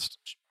announced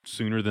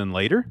sooner than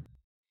later.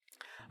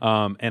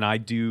 And I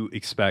do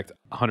expect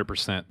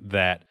 100%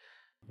 that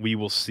we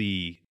will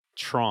see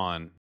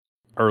Tron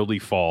early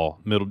fall,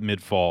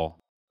 mid-fall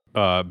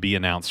be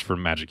announced for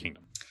Magic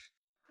Kingdom.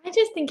 I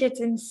just think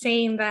it's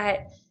insane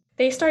that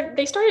they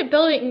started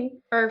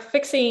building or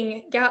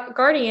fixing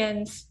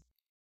Guardians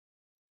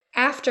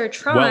after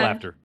Tron.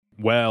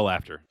 Well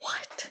after.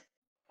 What?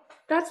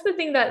 That's the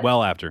thing that...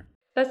 Well after.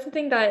 That's the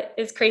thing that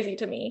is crazy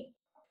to me,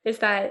 is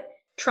that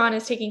Tron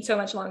is taking so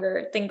much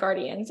longer than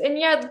Guardians. And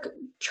yeah,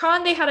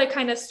 Tron, they had to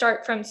kind of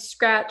start from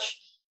scratch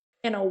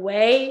in a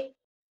way.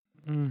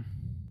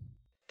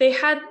 They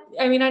had,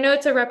 I know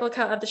it's a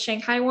replica of the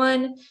Shanghai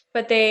one,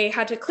 but they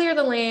had to clear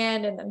the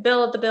land and then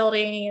build the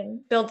building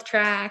and build the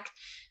track.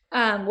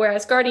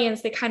 Whereas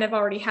Guardians, they kind of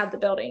already had the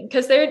building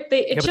because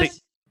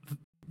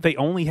they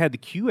only had the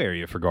queue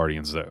area for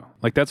Guardians though.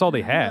 That's all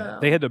they had. Oh.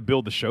 They had to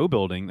build the show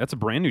building. That's a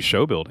brand new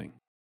show building.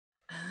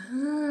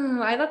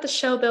 Oh, I thought the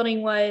show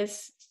building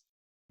was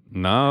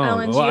no.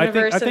 Ellen's Well, I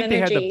Universe think of they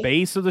had the Energy.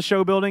 base of the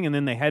show building, and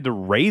then they had to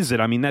raise it.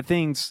 That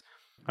thing's.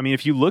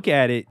 If you look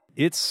at it,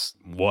 it's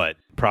what,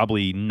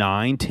 probably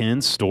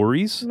 9-10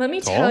 stories. Let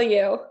me tall? tell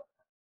you,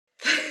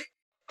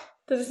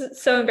 this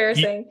is so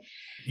embarrassing.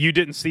 You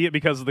didn't see it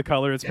because of the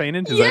color it's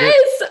painted? Is Yes,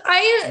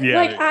 that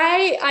it?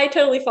 I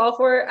totally fall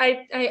for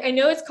it. I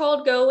know it's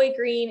called Go Away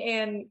Green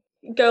and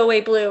Go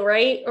Away Blue,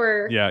 right?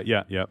 Or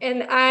Yeah.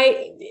 and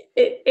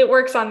it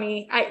works on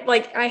me.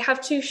 I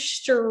have to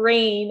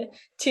strain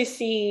to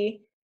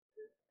see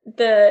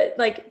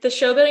the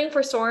show building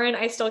for Soarin'.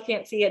 I still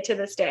can't see it to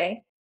this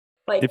day.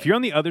 If you're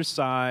on the other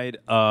side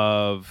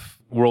of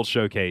World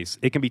Showcase,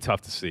 it can be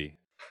tough to see.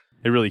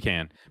 It really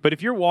can. But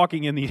if you're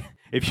walking in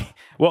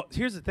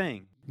here's the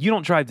thing. You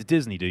don't drive to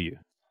Disney, do you?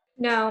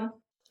 No,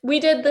 we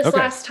did this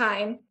last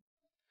time.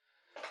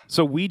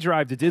 So we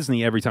drive to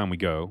Disney every time we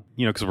go,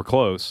 because we're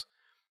close.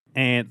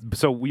 And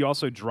so we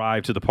also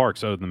drive to the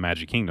parks other than the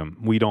Magic Kingdom.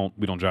 We don't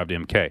drive to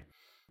MK.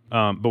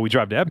 But we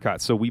drive to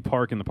Epcot. So we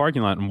park in the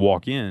parking lot and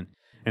walk in.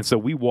 And so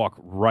we walk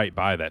right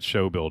by that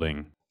show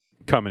building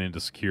coming into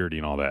security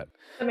and all that.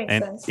 That makes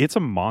and sense. it's a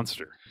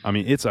monster. I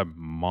mean, it's a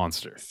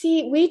monster.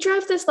 See, we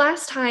drove this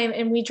last time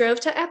and we drove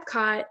to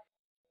Epcot.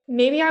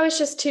 Maybe I was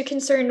just too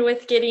concerned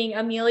with getting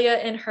Amelia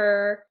in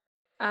her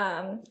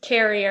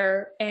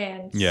carrier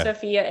and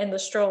Sophia in the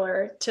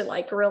stroller to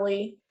like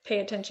really pay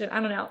attention. I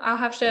don't know. I'll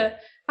have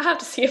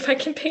to see if I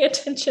can pay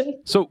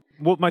attention. So,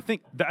 well, I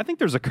think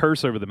there's a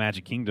curse over the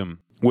Magic Kingdom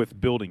with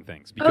building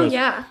things. Because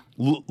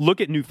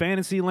look at New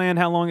Fantasyland,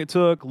 how long it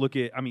took. Look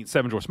at,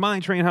 Seven Dwarfs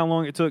Mine Train, how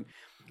long it took.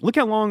 Look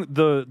how long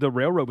the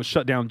railroad was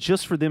shut down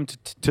just for them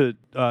to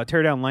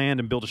tear down land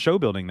and build a show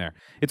building there.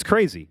 It's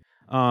crazy.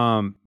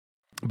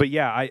 But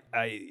yeah,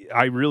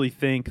 I really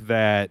think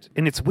that,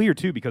 and it's weird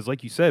too, because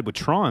like you said, with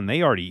Tron,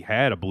 they already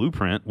had a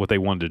blueprint, what they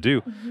wanted to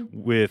do. Mm-hmm.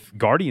 With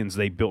Guardians,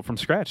 they built from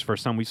scratch.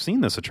 First time we've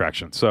seen this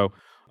attraction. So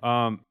it's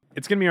going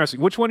to be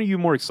interesting. Which one are you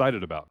more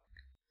excited about?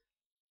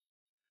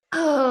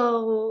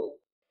 Oh,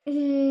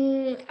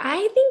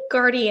 I think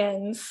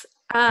Guardians.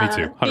 Me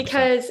too, 100%.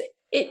 Because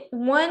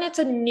it's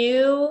a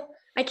new,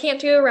 I can't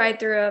do a ride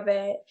through of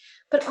it,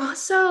 but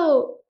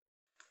also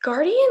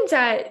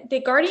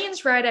the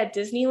Guardians ride at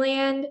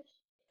Disneyland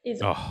is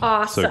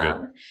awesome.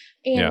 So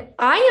and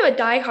I am a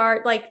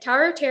diehard, like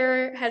Tower of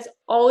Terror has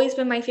always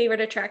been my favorite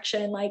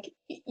attraction. Like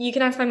you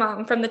can ask my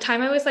mom from the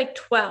time I was like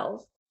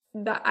 12,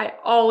 that I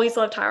always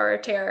loved Tower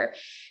of Terror.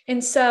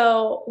 And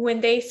so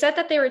when they said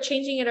that they were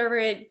changing it over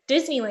at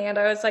Disneyland,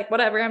 I was like,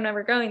 whatever, I'm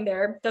never going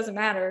there. Doesn't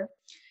matter.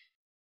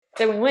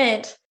 Then we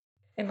went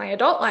in my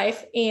adult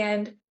life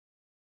and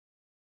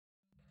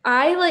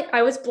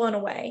I was blown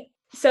away.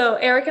 So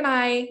Eric and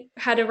I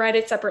had to ride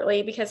it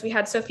separately because we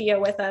had Sophia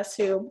with us,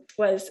 who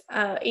was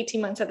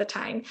 18 months at the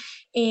time.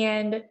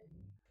 And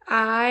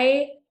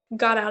I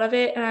got out of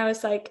it and I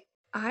was like,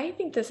 I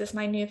think this is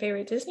my new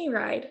favorite Disney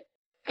ride.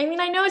 I mean,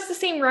 I know it's the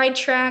same ride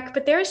track,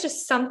 but there's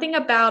just something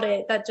about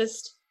it that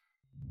just...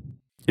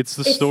 It's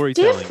the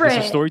storytelling. Different.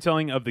 It's a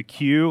storytelling of the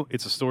queue.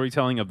 It's a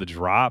storytelling of the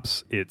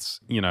drops. It's,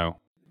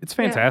 it's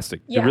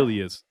fantastic. Yeah. It really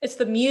is. It's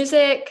the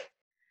music.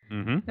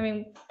 Mm-hmm. I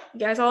mean, you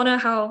guys all know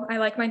how I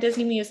like my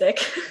Disney music.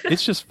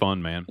 It's just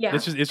fun, man. Yeah.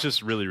 It's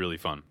just really, really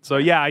fun. So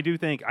yeah, I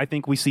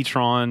think we see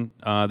Tron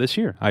this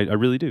year. I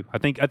really do. I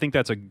think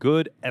that's a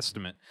good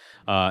estimate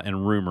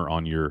and rumor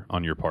on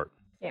your part.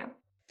 Yeah.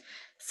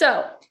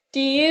 So do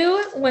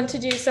you want to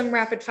do some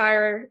rapid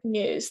fire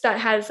news that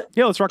has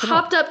let's rock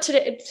popped up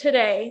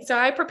today? So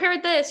I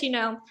prepared this,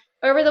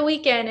 over the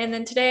weekend, and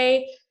then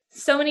today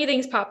so many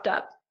things popped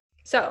up.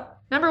 So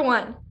number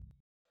one,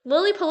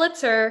 Lily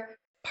Pulitzer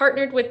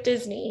partnered with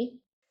Disney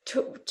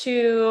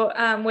to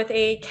with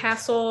a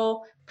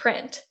castle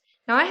print.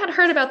 Now I had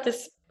heard about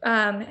this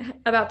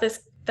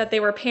that they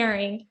were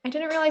pairing. I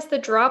didn't realize the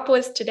drop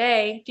was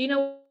today. Do you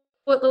know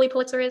what Lily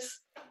Pulitzer is?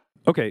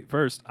 Okay,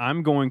 first,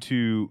 I'm going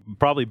to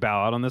probably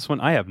bow out on this one.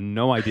 I have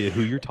no idea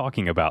who you're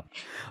talking about.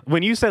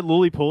 When you said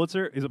Lily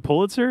Pulitzer, is it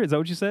Pulitzer? Is that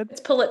what you said?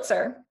 It's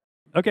Pulitzer.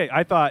 Okay,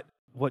 I thought,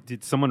 what,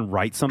 did someone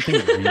write something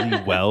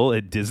really well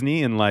at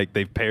Disney and like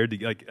they've paired,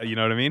 like, you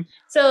know what I mean?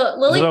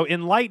 So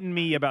enlighten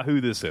me about who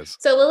this is.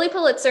 So Lily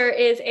Pulitzer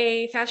is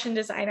a fashion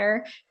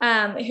designer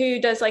who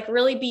does like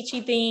really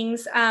beachy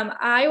things.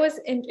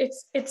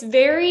 It's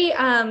very,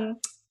 I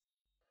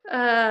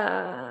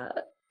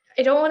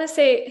don't want to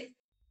say,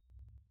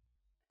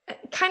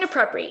 kind of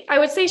preppy. I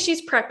would say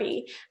she's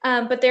preppy,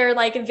 but they're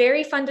like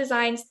very fun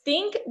designs.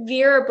 Think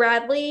Vera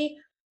Bradley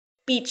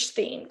beach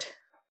themed.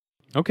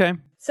 Okay.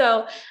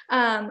 So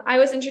I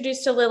was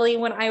introduced to Lily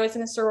when I was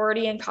in a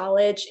sorority in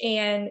college.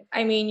 And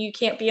I mean, you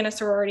can't be in a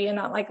sorority and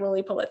not like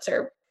Lily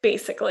Pulitzer,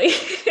 basically.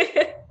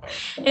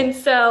 And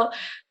so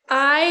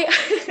when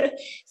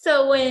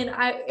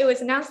it was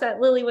announced that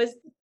Lily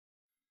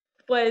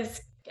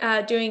was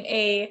doing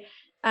a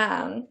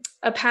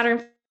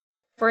pattern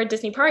for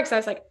Disney parks, I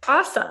was like,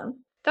 awesome.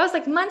 That was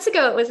like months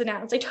ago it was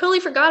announced. I totally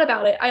forgot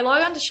about it. I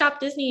logged on to Shop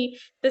Disney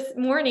this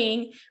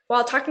morning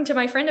while talking to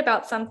my friend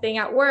about something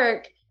at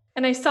work,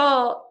 and I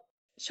saw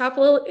Shop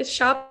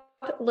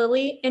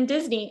Lily and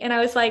Disney, and I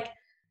was like,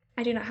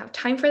 I do not have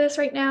time for this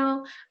right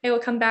now. I will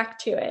come back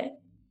to it.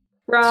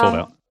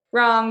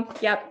 Wrong.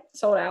 Yep,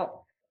 sold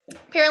out.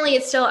 Apparently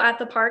it's still at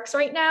the parks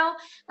right now.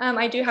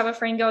 I do have a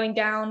friend going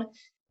down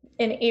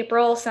in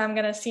April, so I'm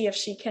going to see if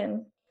she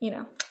can,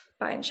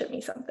 buy and ship me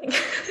something.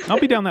 I'll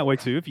be down that way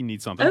too if you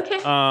need something.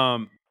 Okay.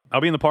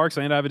 I'll be in the parks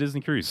and I have a Disney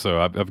cruise,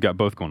 so I've got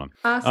both going on.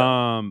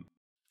 Awesome.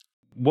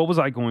 What was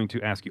I going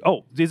to ask you?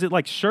 Oh, is it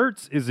like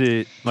shirts? Is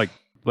it like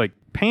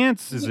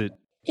pants? Is it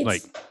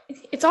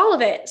It's all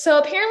of it. So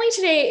apparently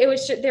today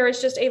there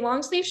was just a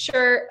long sleeve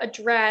shirt, a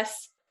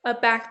dress, a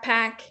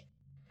backpack,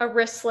 a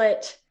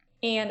wristlet,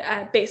 and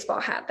a baseball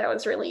hat that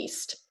was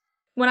released.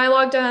 When I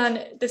logged on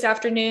this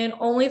afternoon,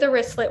 only the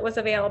wristlet was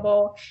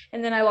available.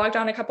 And then I logged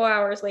on a couple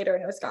hours later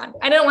and it was gone.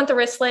 I didn't want the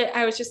wristlet.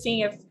 I was just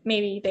seeing if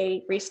maybe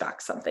they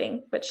restocked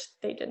something, which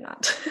they did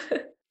not.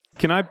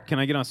 Can I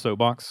get on a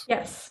soapbox?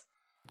 Yes.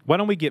 Why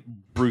don't we get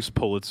Bruce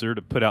Pulitzer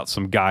to put out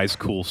some guys'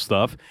 cool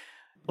stuff?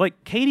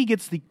 Like, Katie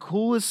gets the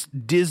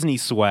coolest Disney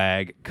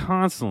swag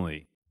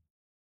constantly.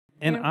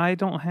 And I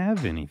don't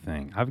have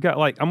anything. I've got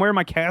I'm wearing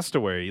my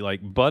Castaway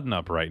button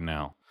up right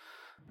now.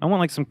 I want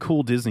like some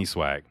cool Disney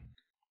swag.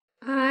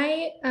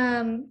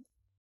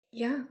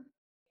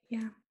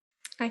 Yeah.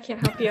 I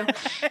can't help you.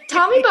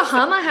 Tommy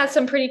Bahama has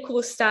some pretty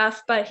cool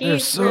stuff, but They're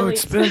he's so really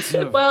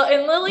expensive. Well,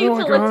 and Lily Oh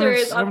my Pulitzer God,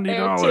 is up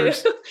there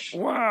 $70. too.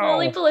 Wow.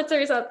 Lily Pulitzer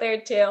is up there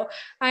too.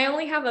 I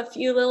only have a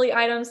few Lily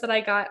items that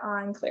I got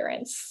on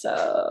clearance,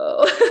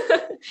 so.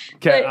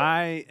 Okay, But-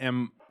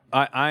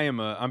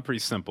 I'm pretty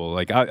simple.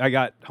 Like I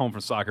got home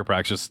from soccer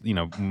practice,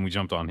 when we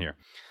jumped on here.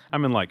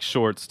 I'm in like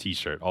shorts,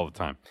 t-shirt all the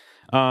time.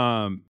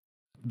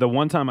 The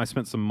one time I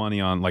spent some money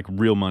on like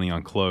real money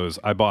on clothes,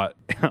 I bought,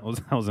 I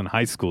was in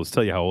high school. Let's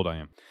tell you how old I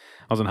am.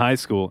 I was in high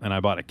school and I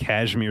bought a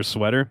cashmere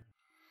sweater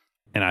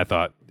and I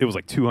thought it was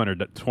like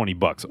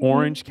 $220.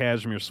 Orange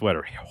cashmere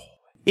sweater.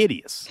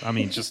 Hideous. I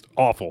mean, just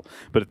awful.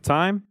 But at the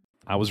time,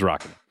 I was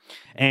rocking it.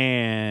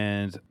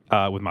 And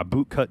with my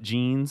boot cut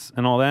jeans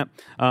and all that,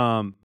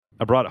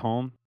 I brought it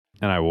home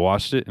and I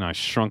washed it and I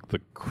shrunk the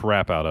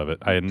crap out of it.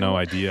 I had no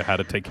idea how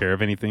to take care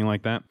of anything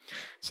like that.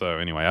 So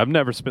anyway, I've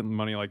never spent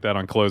money like that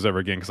on clothes ever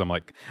again because I'm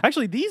like,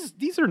 actually,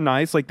 these are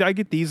nice. Like I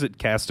get these at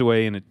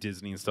Castaway and at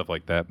Disney and stuff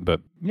like that. But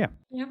yeah,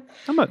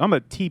 I'm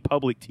a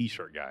TeePublic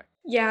t-shirt guy.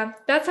 Yeah,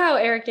 that's how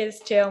Eric is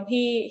too.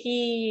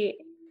 He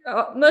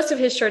most of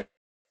his shirts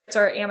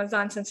are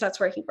Amazon since that's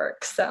where he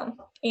works. So,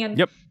 and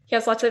he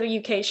has lots of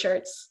UK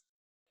shirts.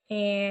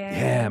 And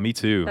yeah, me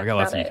too. I got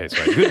lots of about UK it.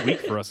 swag. Good week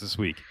for us this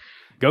week.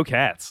 Go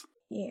Cats.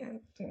 Yeah,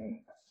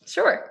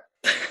 sure.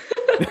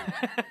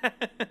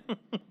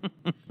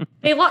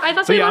 I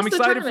thought So they yeah, I'm lost the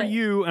excited for tournament.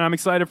 you, and I'm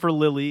excited for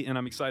Lily, and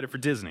I'm excited for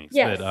Disney.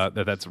 Yes.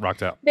 That's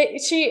rocked out.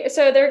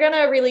 So they're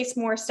gonna release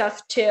more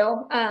stuff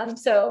too.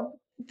 So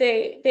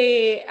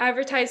they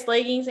advertised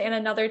leggings and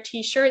another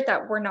T-shirt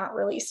that were not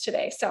released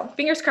today. So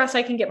fingers crossed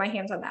I can get my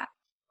hands on that.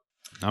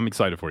 I'm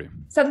excited for you.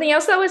 Something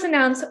else that was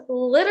announced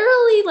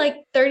literally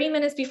like 30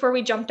 minutes before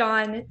we jumped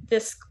on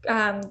this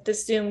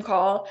Zoom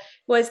call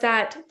was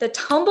that the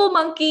Tumble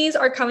Monkeys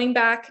are coming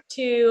back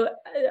to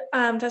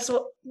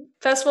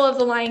Festival of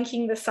the Lion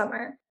King this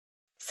summer.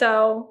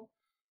 So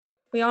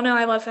we all know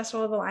I love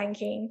Festival of the Lion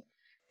King.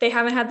 They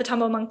haven't had the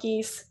Tumble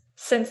Monkeys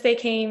since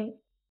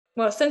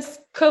since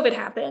COVID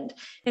happened.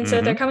 And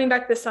so they're coming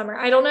back this summer.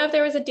 I don't know if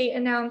there was a date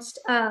announced.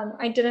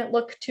 I didn't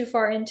look too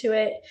far into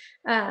it,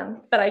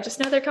 but I just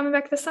know they're coming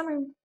back this summer.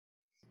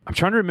 I'm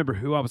trying to remember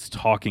who I was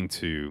talking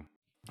to.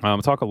 I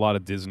talk a lot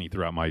of Disney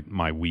throughout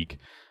my week.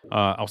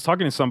 I was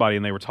talking to somebody,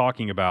 and they were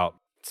talking about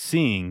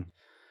seeing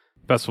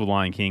Festival of the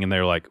Lion King, and they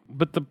were like,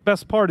 but the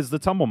best part is the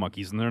Tumble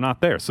Monkeys, and they're not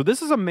there. So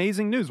this is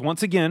amazing news.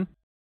 Once again,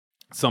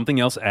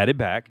 something else added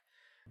back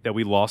that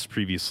we lost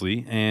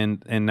previously,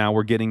 and now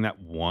we're getting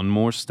that one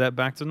more step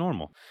back to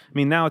normal. I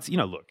mean, now it's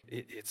look,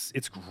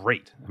 it's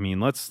great. I mean,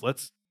 let's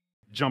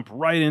jump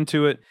right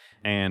into it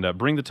and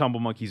bring the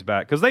Tumble Monkeys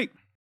back because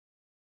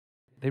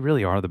they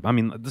really are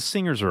the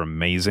singers are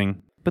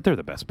amazing, but they're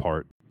the best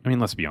part. I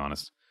mean, let's be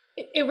honest.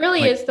 It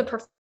really is the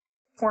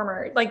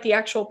performer, like the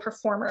actual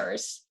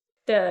performers,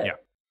 the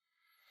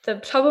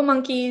Tumble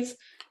Monkeys,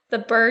 the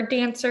bird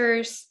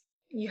dancers.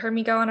 You heard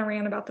me go on a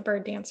rant about the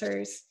bird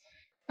dancers.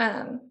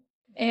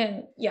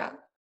 And yeah,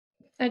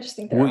 I just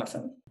think they're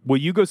awesome. Will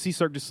you go see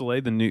Cirque du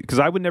Soleil, the new? Because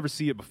I would never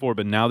see it before,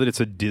 but now that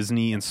it's a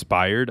Disney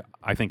inspired,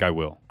 I think I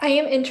will. I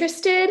am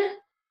interested.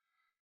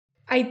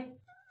 I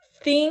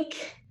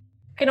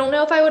don't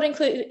know if I would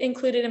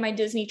include it in my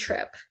Disney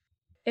trip,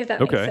 if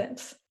that makes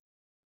sense.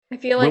 I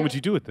feel like. When would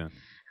you do it then?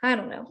 I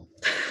don't know.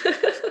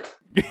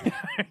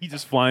 You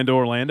just fly into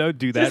Orlando,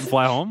 do that, and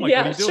fly home? Like,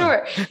 yeah, what are you doing?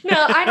 sure.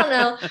 No, I don't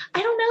know.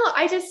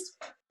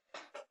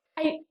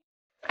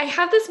 I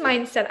have this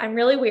mindset. I'm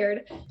really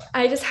weird.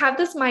 I just have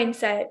this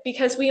mindset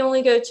because we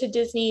only go to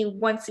Disney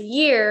once a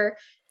year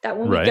that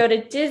when we go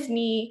to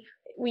Disney,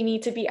 we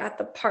need to be at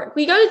the park.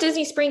 We go to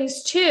Disney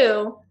Springs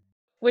too,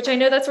 which I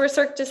know that's where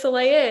Cirque du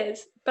Soleil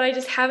is, but I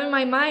just have in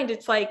my mind,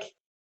 it's like,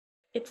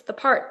 it's the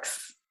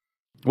parks.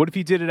 What if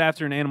you did it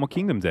after an Animal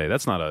Kingdom day?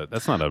 That's not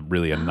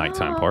really a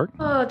nighttime park.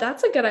 Oh,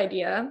 that's a good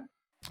idea.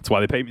 That's why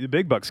they pay me the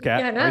big bucks, Kat.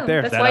 Yeah, I know. Right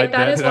there.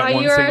 That is why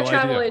one you are a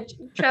single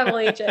travel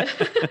agent.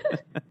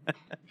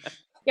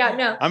 Yeah,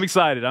 no. I'm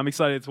excited.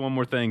 It's one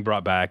more thing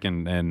brought back,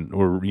 and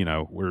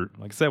we're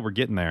like I said, we're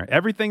getting there.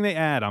 Everything they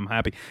add, I'm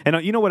happy.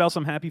 And you know what else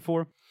I'm happy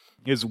for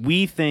is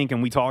we think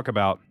and we talk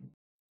about,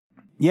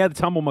 the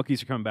Tumble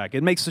Monkeys are coming back.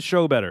 It makes the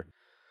show better.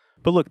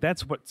 But look,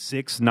 that's what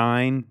 6,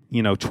 9,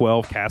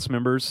 12 cast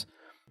members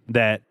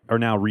that are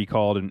now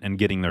recalled and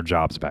getting their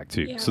jobs back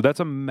too. Yeah. So that's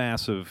a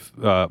massive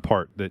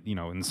part that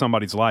in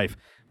somebody's life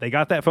they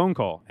got that phone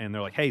call and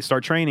they're like, hey,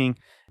 start training.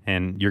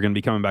 And you're going to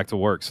be coming back to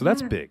work. So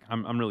that's big.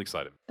 I'm really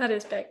excited. That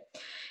is big.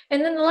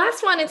 And then the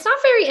last one, it's not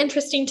very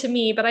interesting to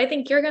me, but I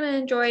think you're going to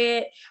enjoy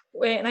it.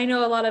 And I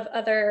know a lot of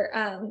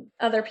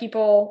other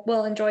people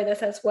will enjoy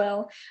this as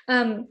well.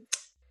 I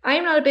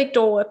am not a big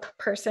Dole Whip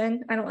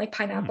person. I don't like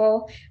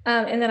pineapple.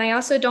 And then I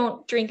also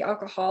don't drink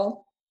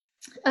alcohol.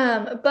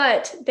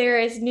 But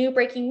there is new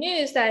breaking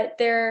news that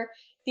the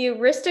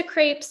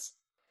Aristocrapes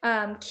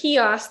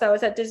kiosk that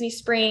was at Disney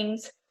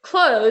Springs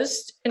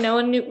closed, and no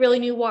one really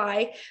knew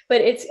why,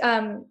 but it's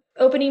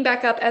opening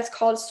back up as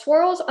called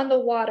Swirls on the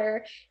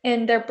Water,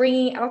 and they're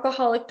bringing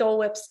alcoholic Dole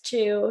Whips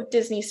to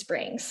Disney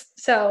Springs.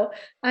 So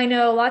I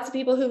know lots of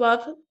people who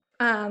love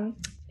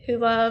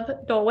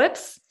Dole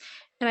Whips,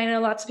 and I know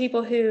lots of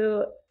people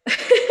who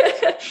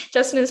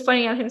Justin is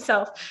pointing out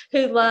himself,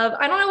 who love,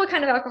 I don't know what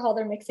kind of alcohol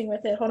they're mixing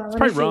with it. Hold on. It's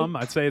probably rum.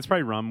 I'd say it's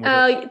probably rum.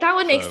 That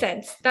would make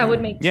sense. That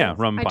would make sense.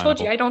 Rum. I told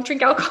you I don't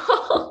drink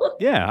alcohol.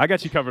 Yeah, I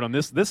got you covered on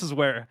this. This is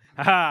where,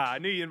 I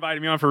knew you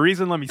invited me on for a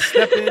reason. Let me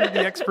step into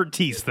the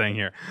expertise thing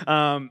here.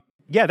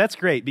 Yeah, that's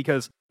great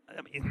because,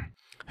 I mean,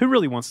 who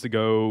really wants to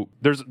go?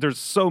 There's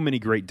so many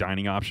great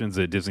dining options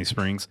at Disney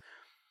Springs.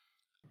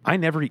 I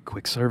never eat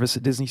quick service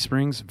at Disney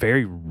Springs.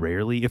 Very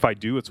rarely. If I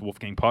do, it's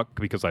Wolfgang Puck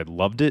because I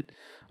loved it.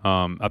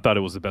 I thought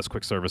it was the best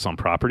quick service on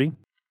property.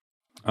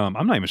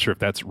 I'm not even sure if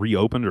that's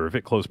reopened or if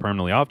it closed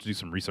permanently. I'll have to do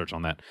some research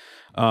on that.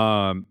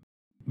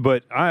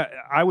 But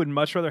I would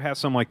much rather have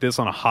something like this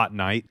on a hot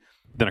night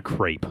than a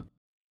crepe.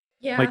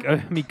 Yeah. Like,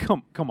 I mean,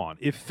 come on.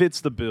 It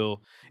fits the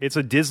bill. It's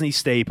a Disney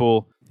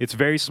staple. It's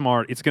very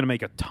smart. It's going to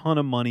make a ton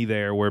of money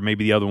there where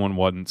maybe the other one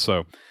wasn't.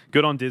 So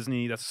good on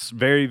Disney. That's a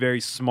very,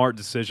 very smart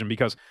decision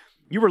because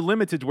you were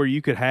limited to where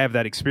you could have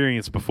that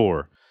experience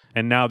before.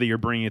 And now that you're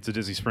bringing it to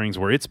Disney Springs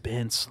where it's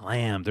been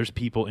slammed, there's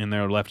people in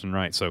there left and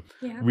right. So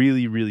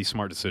really, really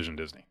smart decision,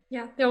 Disney.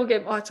 Yeah, they'll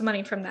get lots of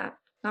money from that.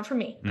 Not from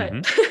me, but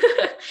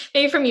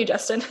maybe from you,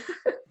 Justin.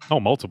 Oh,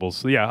 multiples.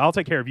 So yeah, I'll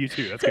take care of you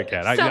too. That's good,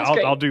 Kat.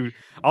 Great.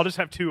 I'll just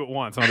have two at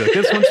once. I'll be like,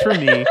 this one's for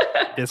me,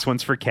 this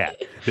one's for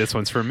Kat. This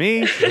one's for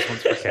me, this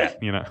one's for Kat,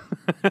 you know.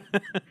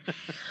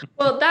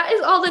 Well, that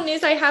is all the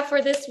news I have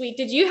for this week.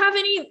 Did you have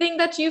anything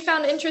that you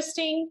found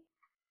interesting?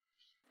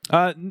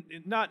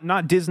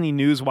 Not Disney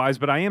news wise,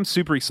 but I am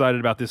super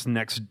excited about this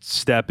next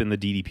step in the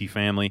DDP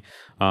family.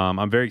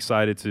 I'm very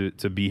excited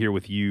to be here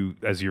with you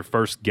as your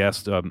first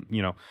guest.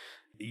 You know,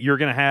 you're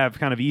going to have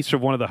kind of each of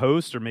one of the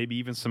hosts or maybe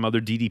even some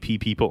other DDP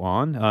people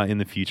on in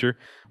the future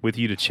with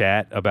you to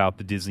chat about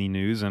the Disney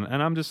news. And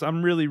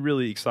I'm really,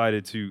 really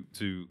excited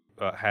to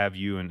have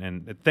you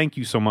and thank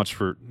you so much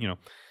for, you know,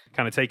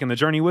 kind of taking the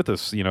journey with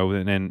us, you know,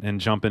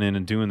 and jumping in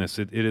and doing this.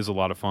 It is a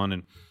lot of fun.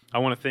 And I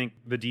want to thank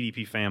the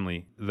DDP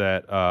family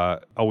that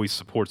always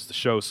supports the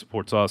show,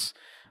 supports us.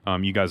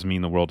 You guys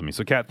mean the world to me.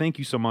 So, Kat, thank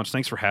you so much.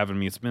 Thanks for having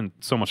me. It's been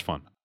so much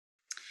fun.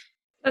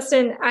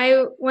 Justin,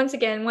 I once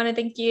again want to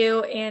thank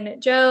you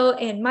and Joe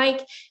and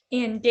Mike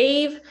and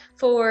Dave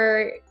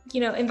for,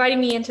 you know, inviting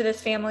me into this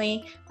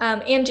family,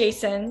 and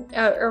Jason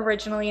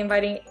originally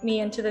inviting me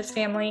into this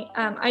family.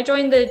 I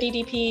joined the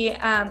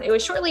DDP. It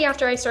was shortly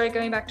after I started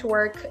going back to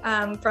work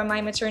from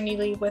my maternity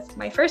leave with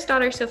my first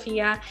daughter,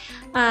 Sophia,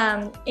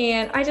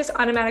 and I just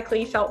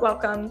automatically felt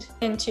welcomed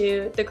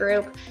into the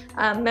group.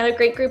 Met a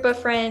great group of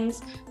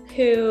friends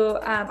who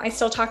I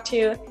still talk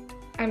to.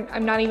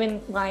 I'm not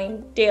even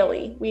lying,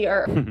 daily. We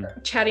are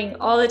chatting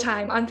all the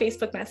time on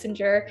Facebook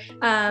Messenger.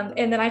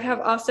 And then I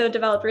have also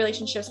developed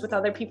relationships with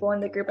other people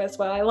in the group as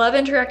well. I love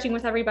interacting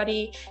with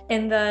everybody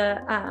in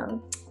the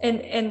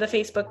in the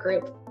Facebook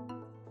group.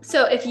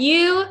 So if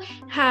you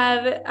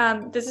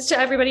have, this is to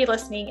everybody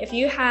listening, if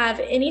you have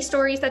any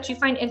stories that you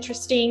find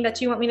interesting that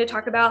you want me to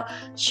talk about,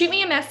 shoot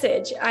me a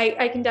message.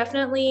 I can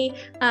definitely,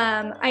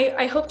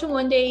 I hope to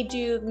one day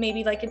do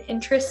maybe like an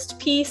interest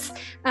piece.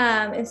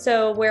 And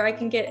so where I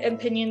can get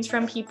opinions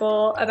from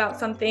people about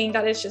something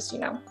that is just, you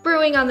know,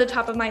 brewing on the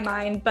top of my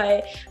mind,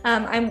 but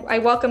I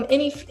welcome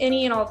any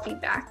and all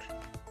feedback.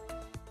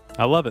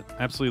 I love it.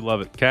 Absolutely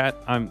love it. Kat,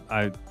 I'm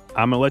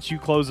going to let you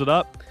close it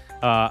up.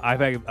 I've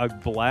had a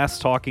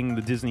blast talking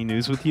the Disney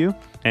news with you,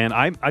 and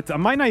I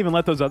might not even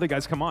let those other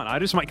guys come on. I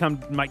just might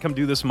come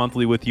do this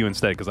monthly with you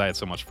instead because I had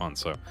so much fun.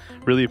 So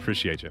really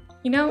appreciate you.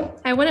 You know,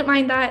 I wouldn't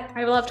mind that.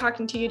 I love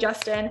talking to you,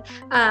 Justin.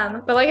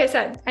 But like I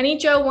said, I need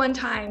Joe one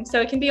time,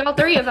 so it can be all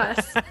three of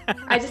us.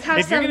 I just have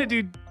if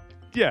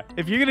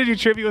you're gonna do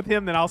trivia with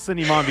him, then I'll send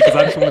him on because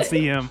I just want to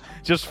see him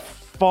just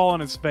fall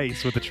on his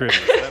face with the trivia.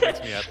 That makes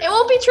me happy. It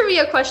won't be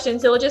trivia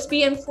questions. It will just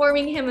be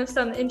informing him of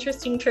some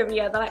interesting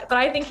trivia. But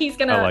I think he's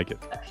gonna. I like it.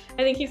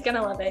 I think he's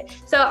gonna love it.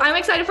 So I'm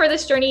excited for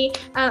this journey.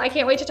 I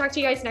can't wait to talk to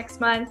you guys next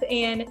month,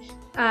 and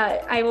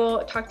I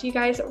will talk to you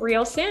guys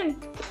real soon.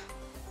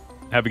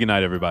 Have a good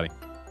night, everybody.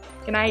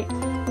 Good night.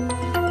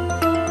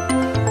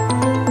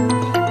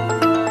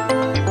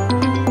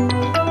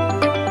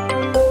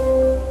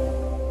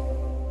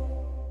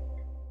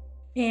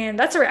 And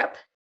that's a wrap.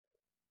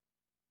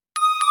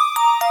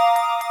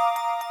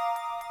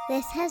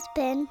 This has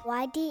been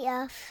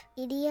YDF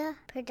Media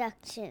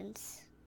Productions.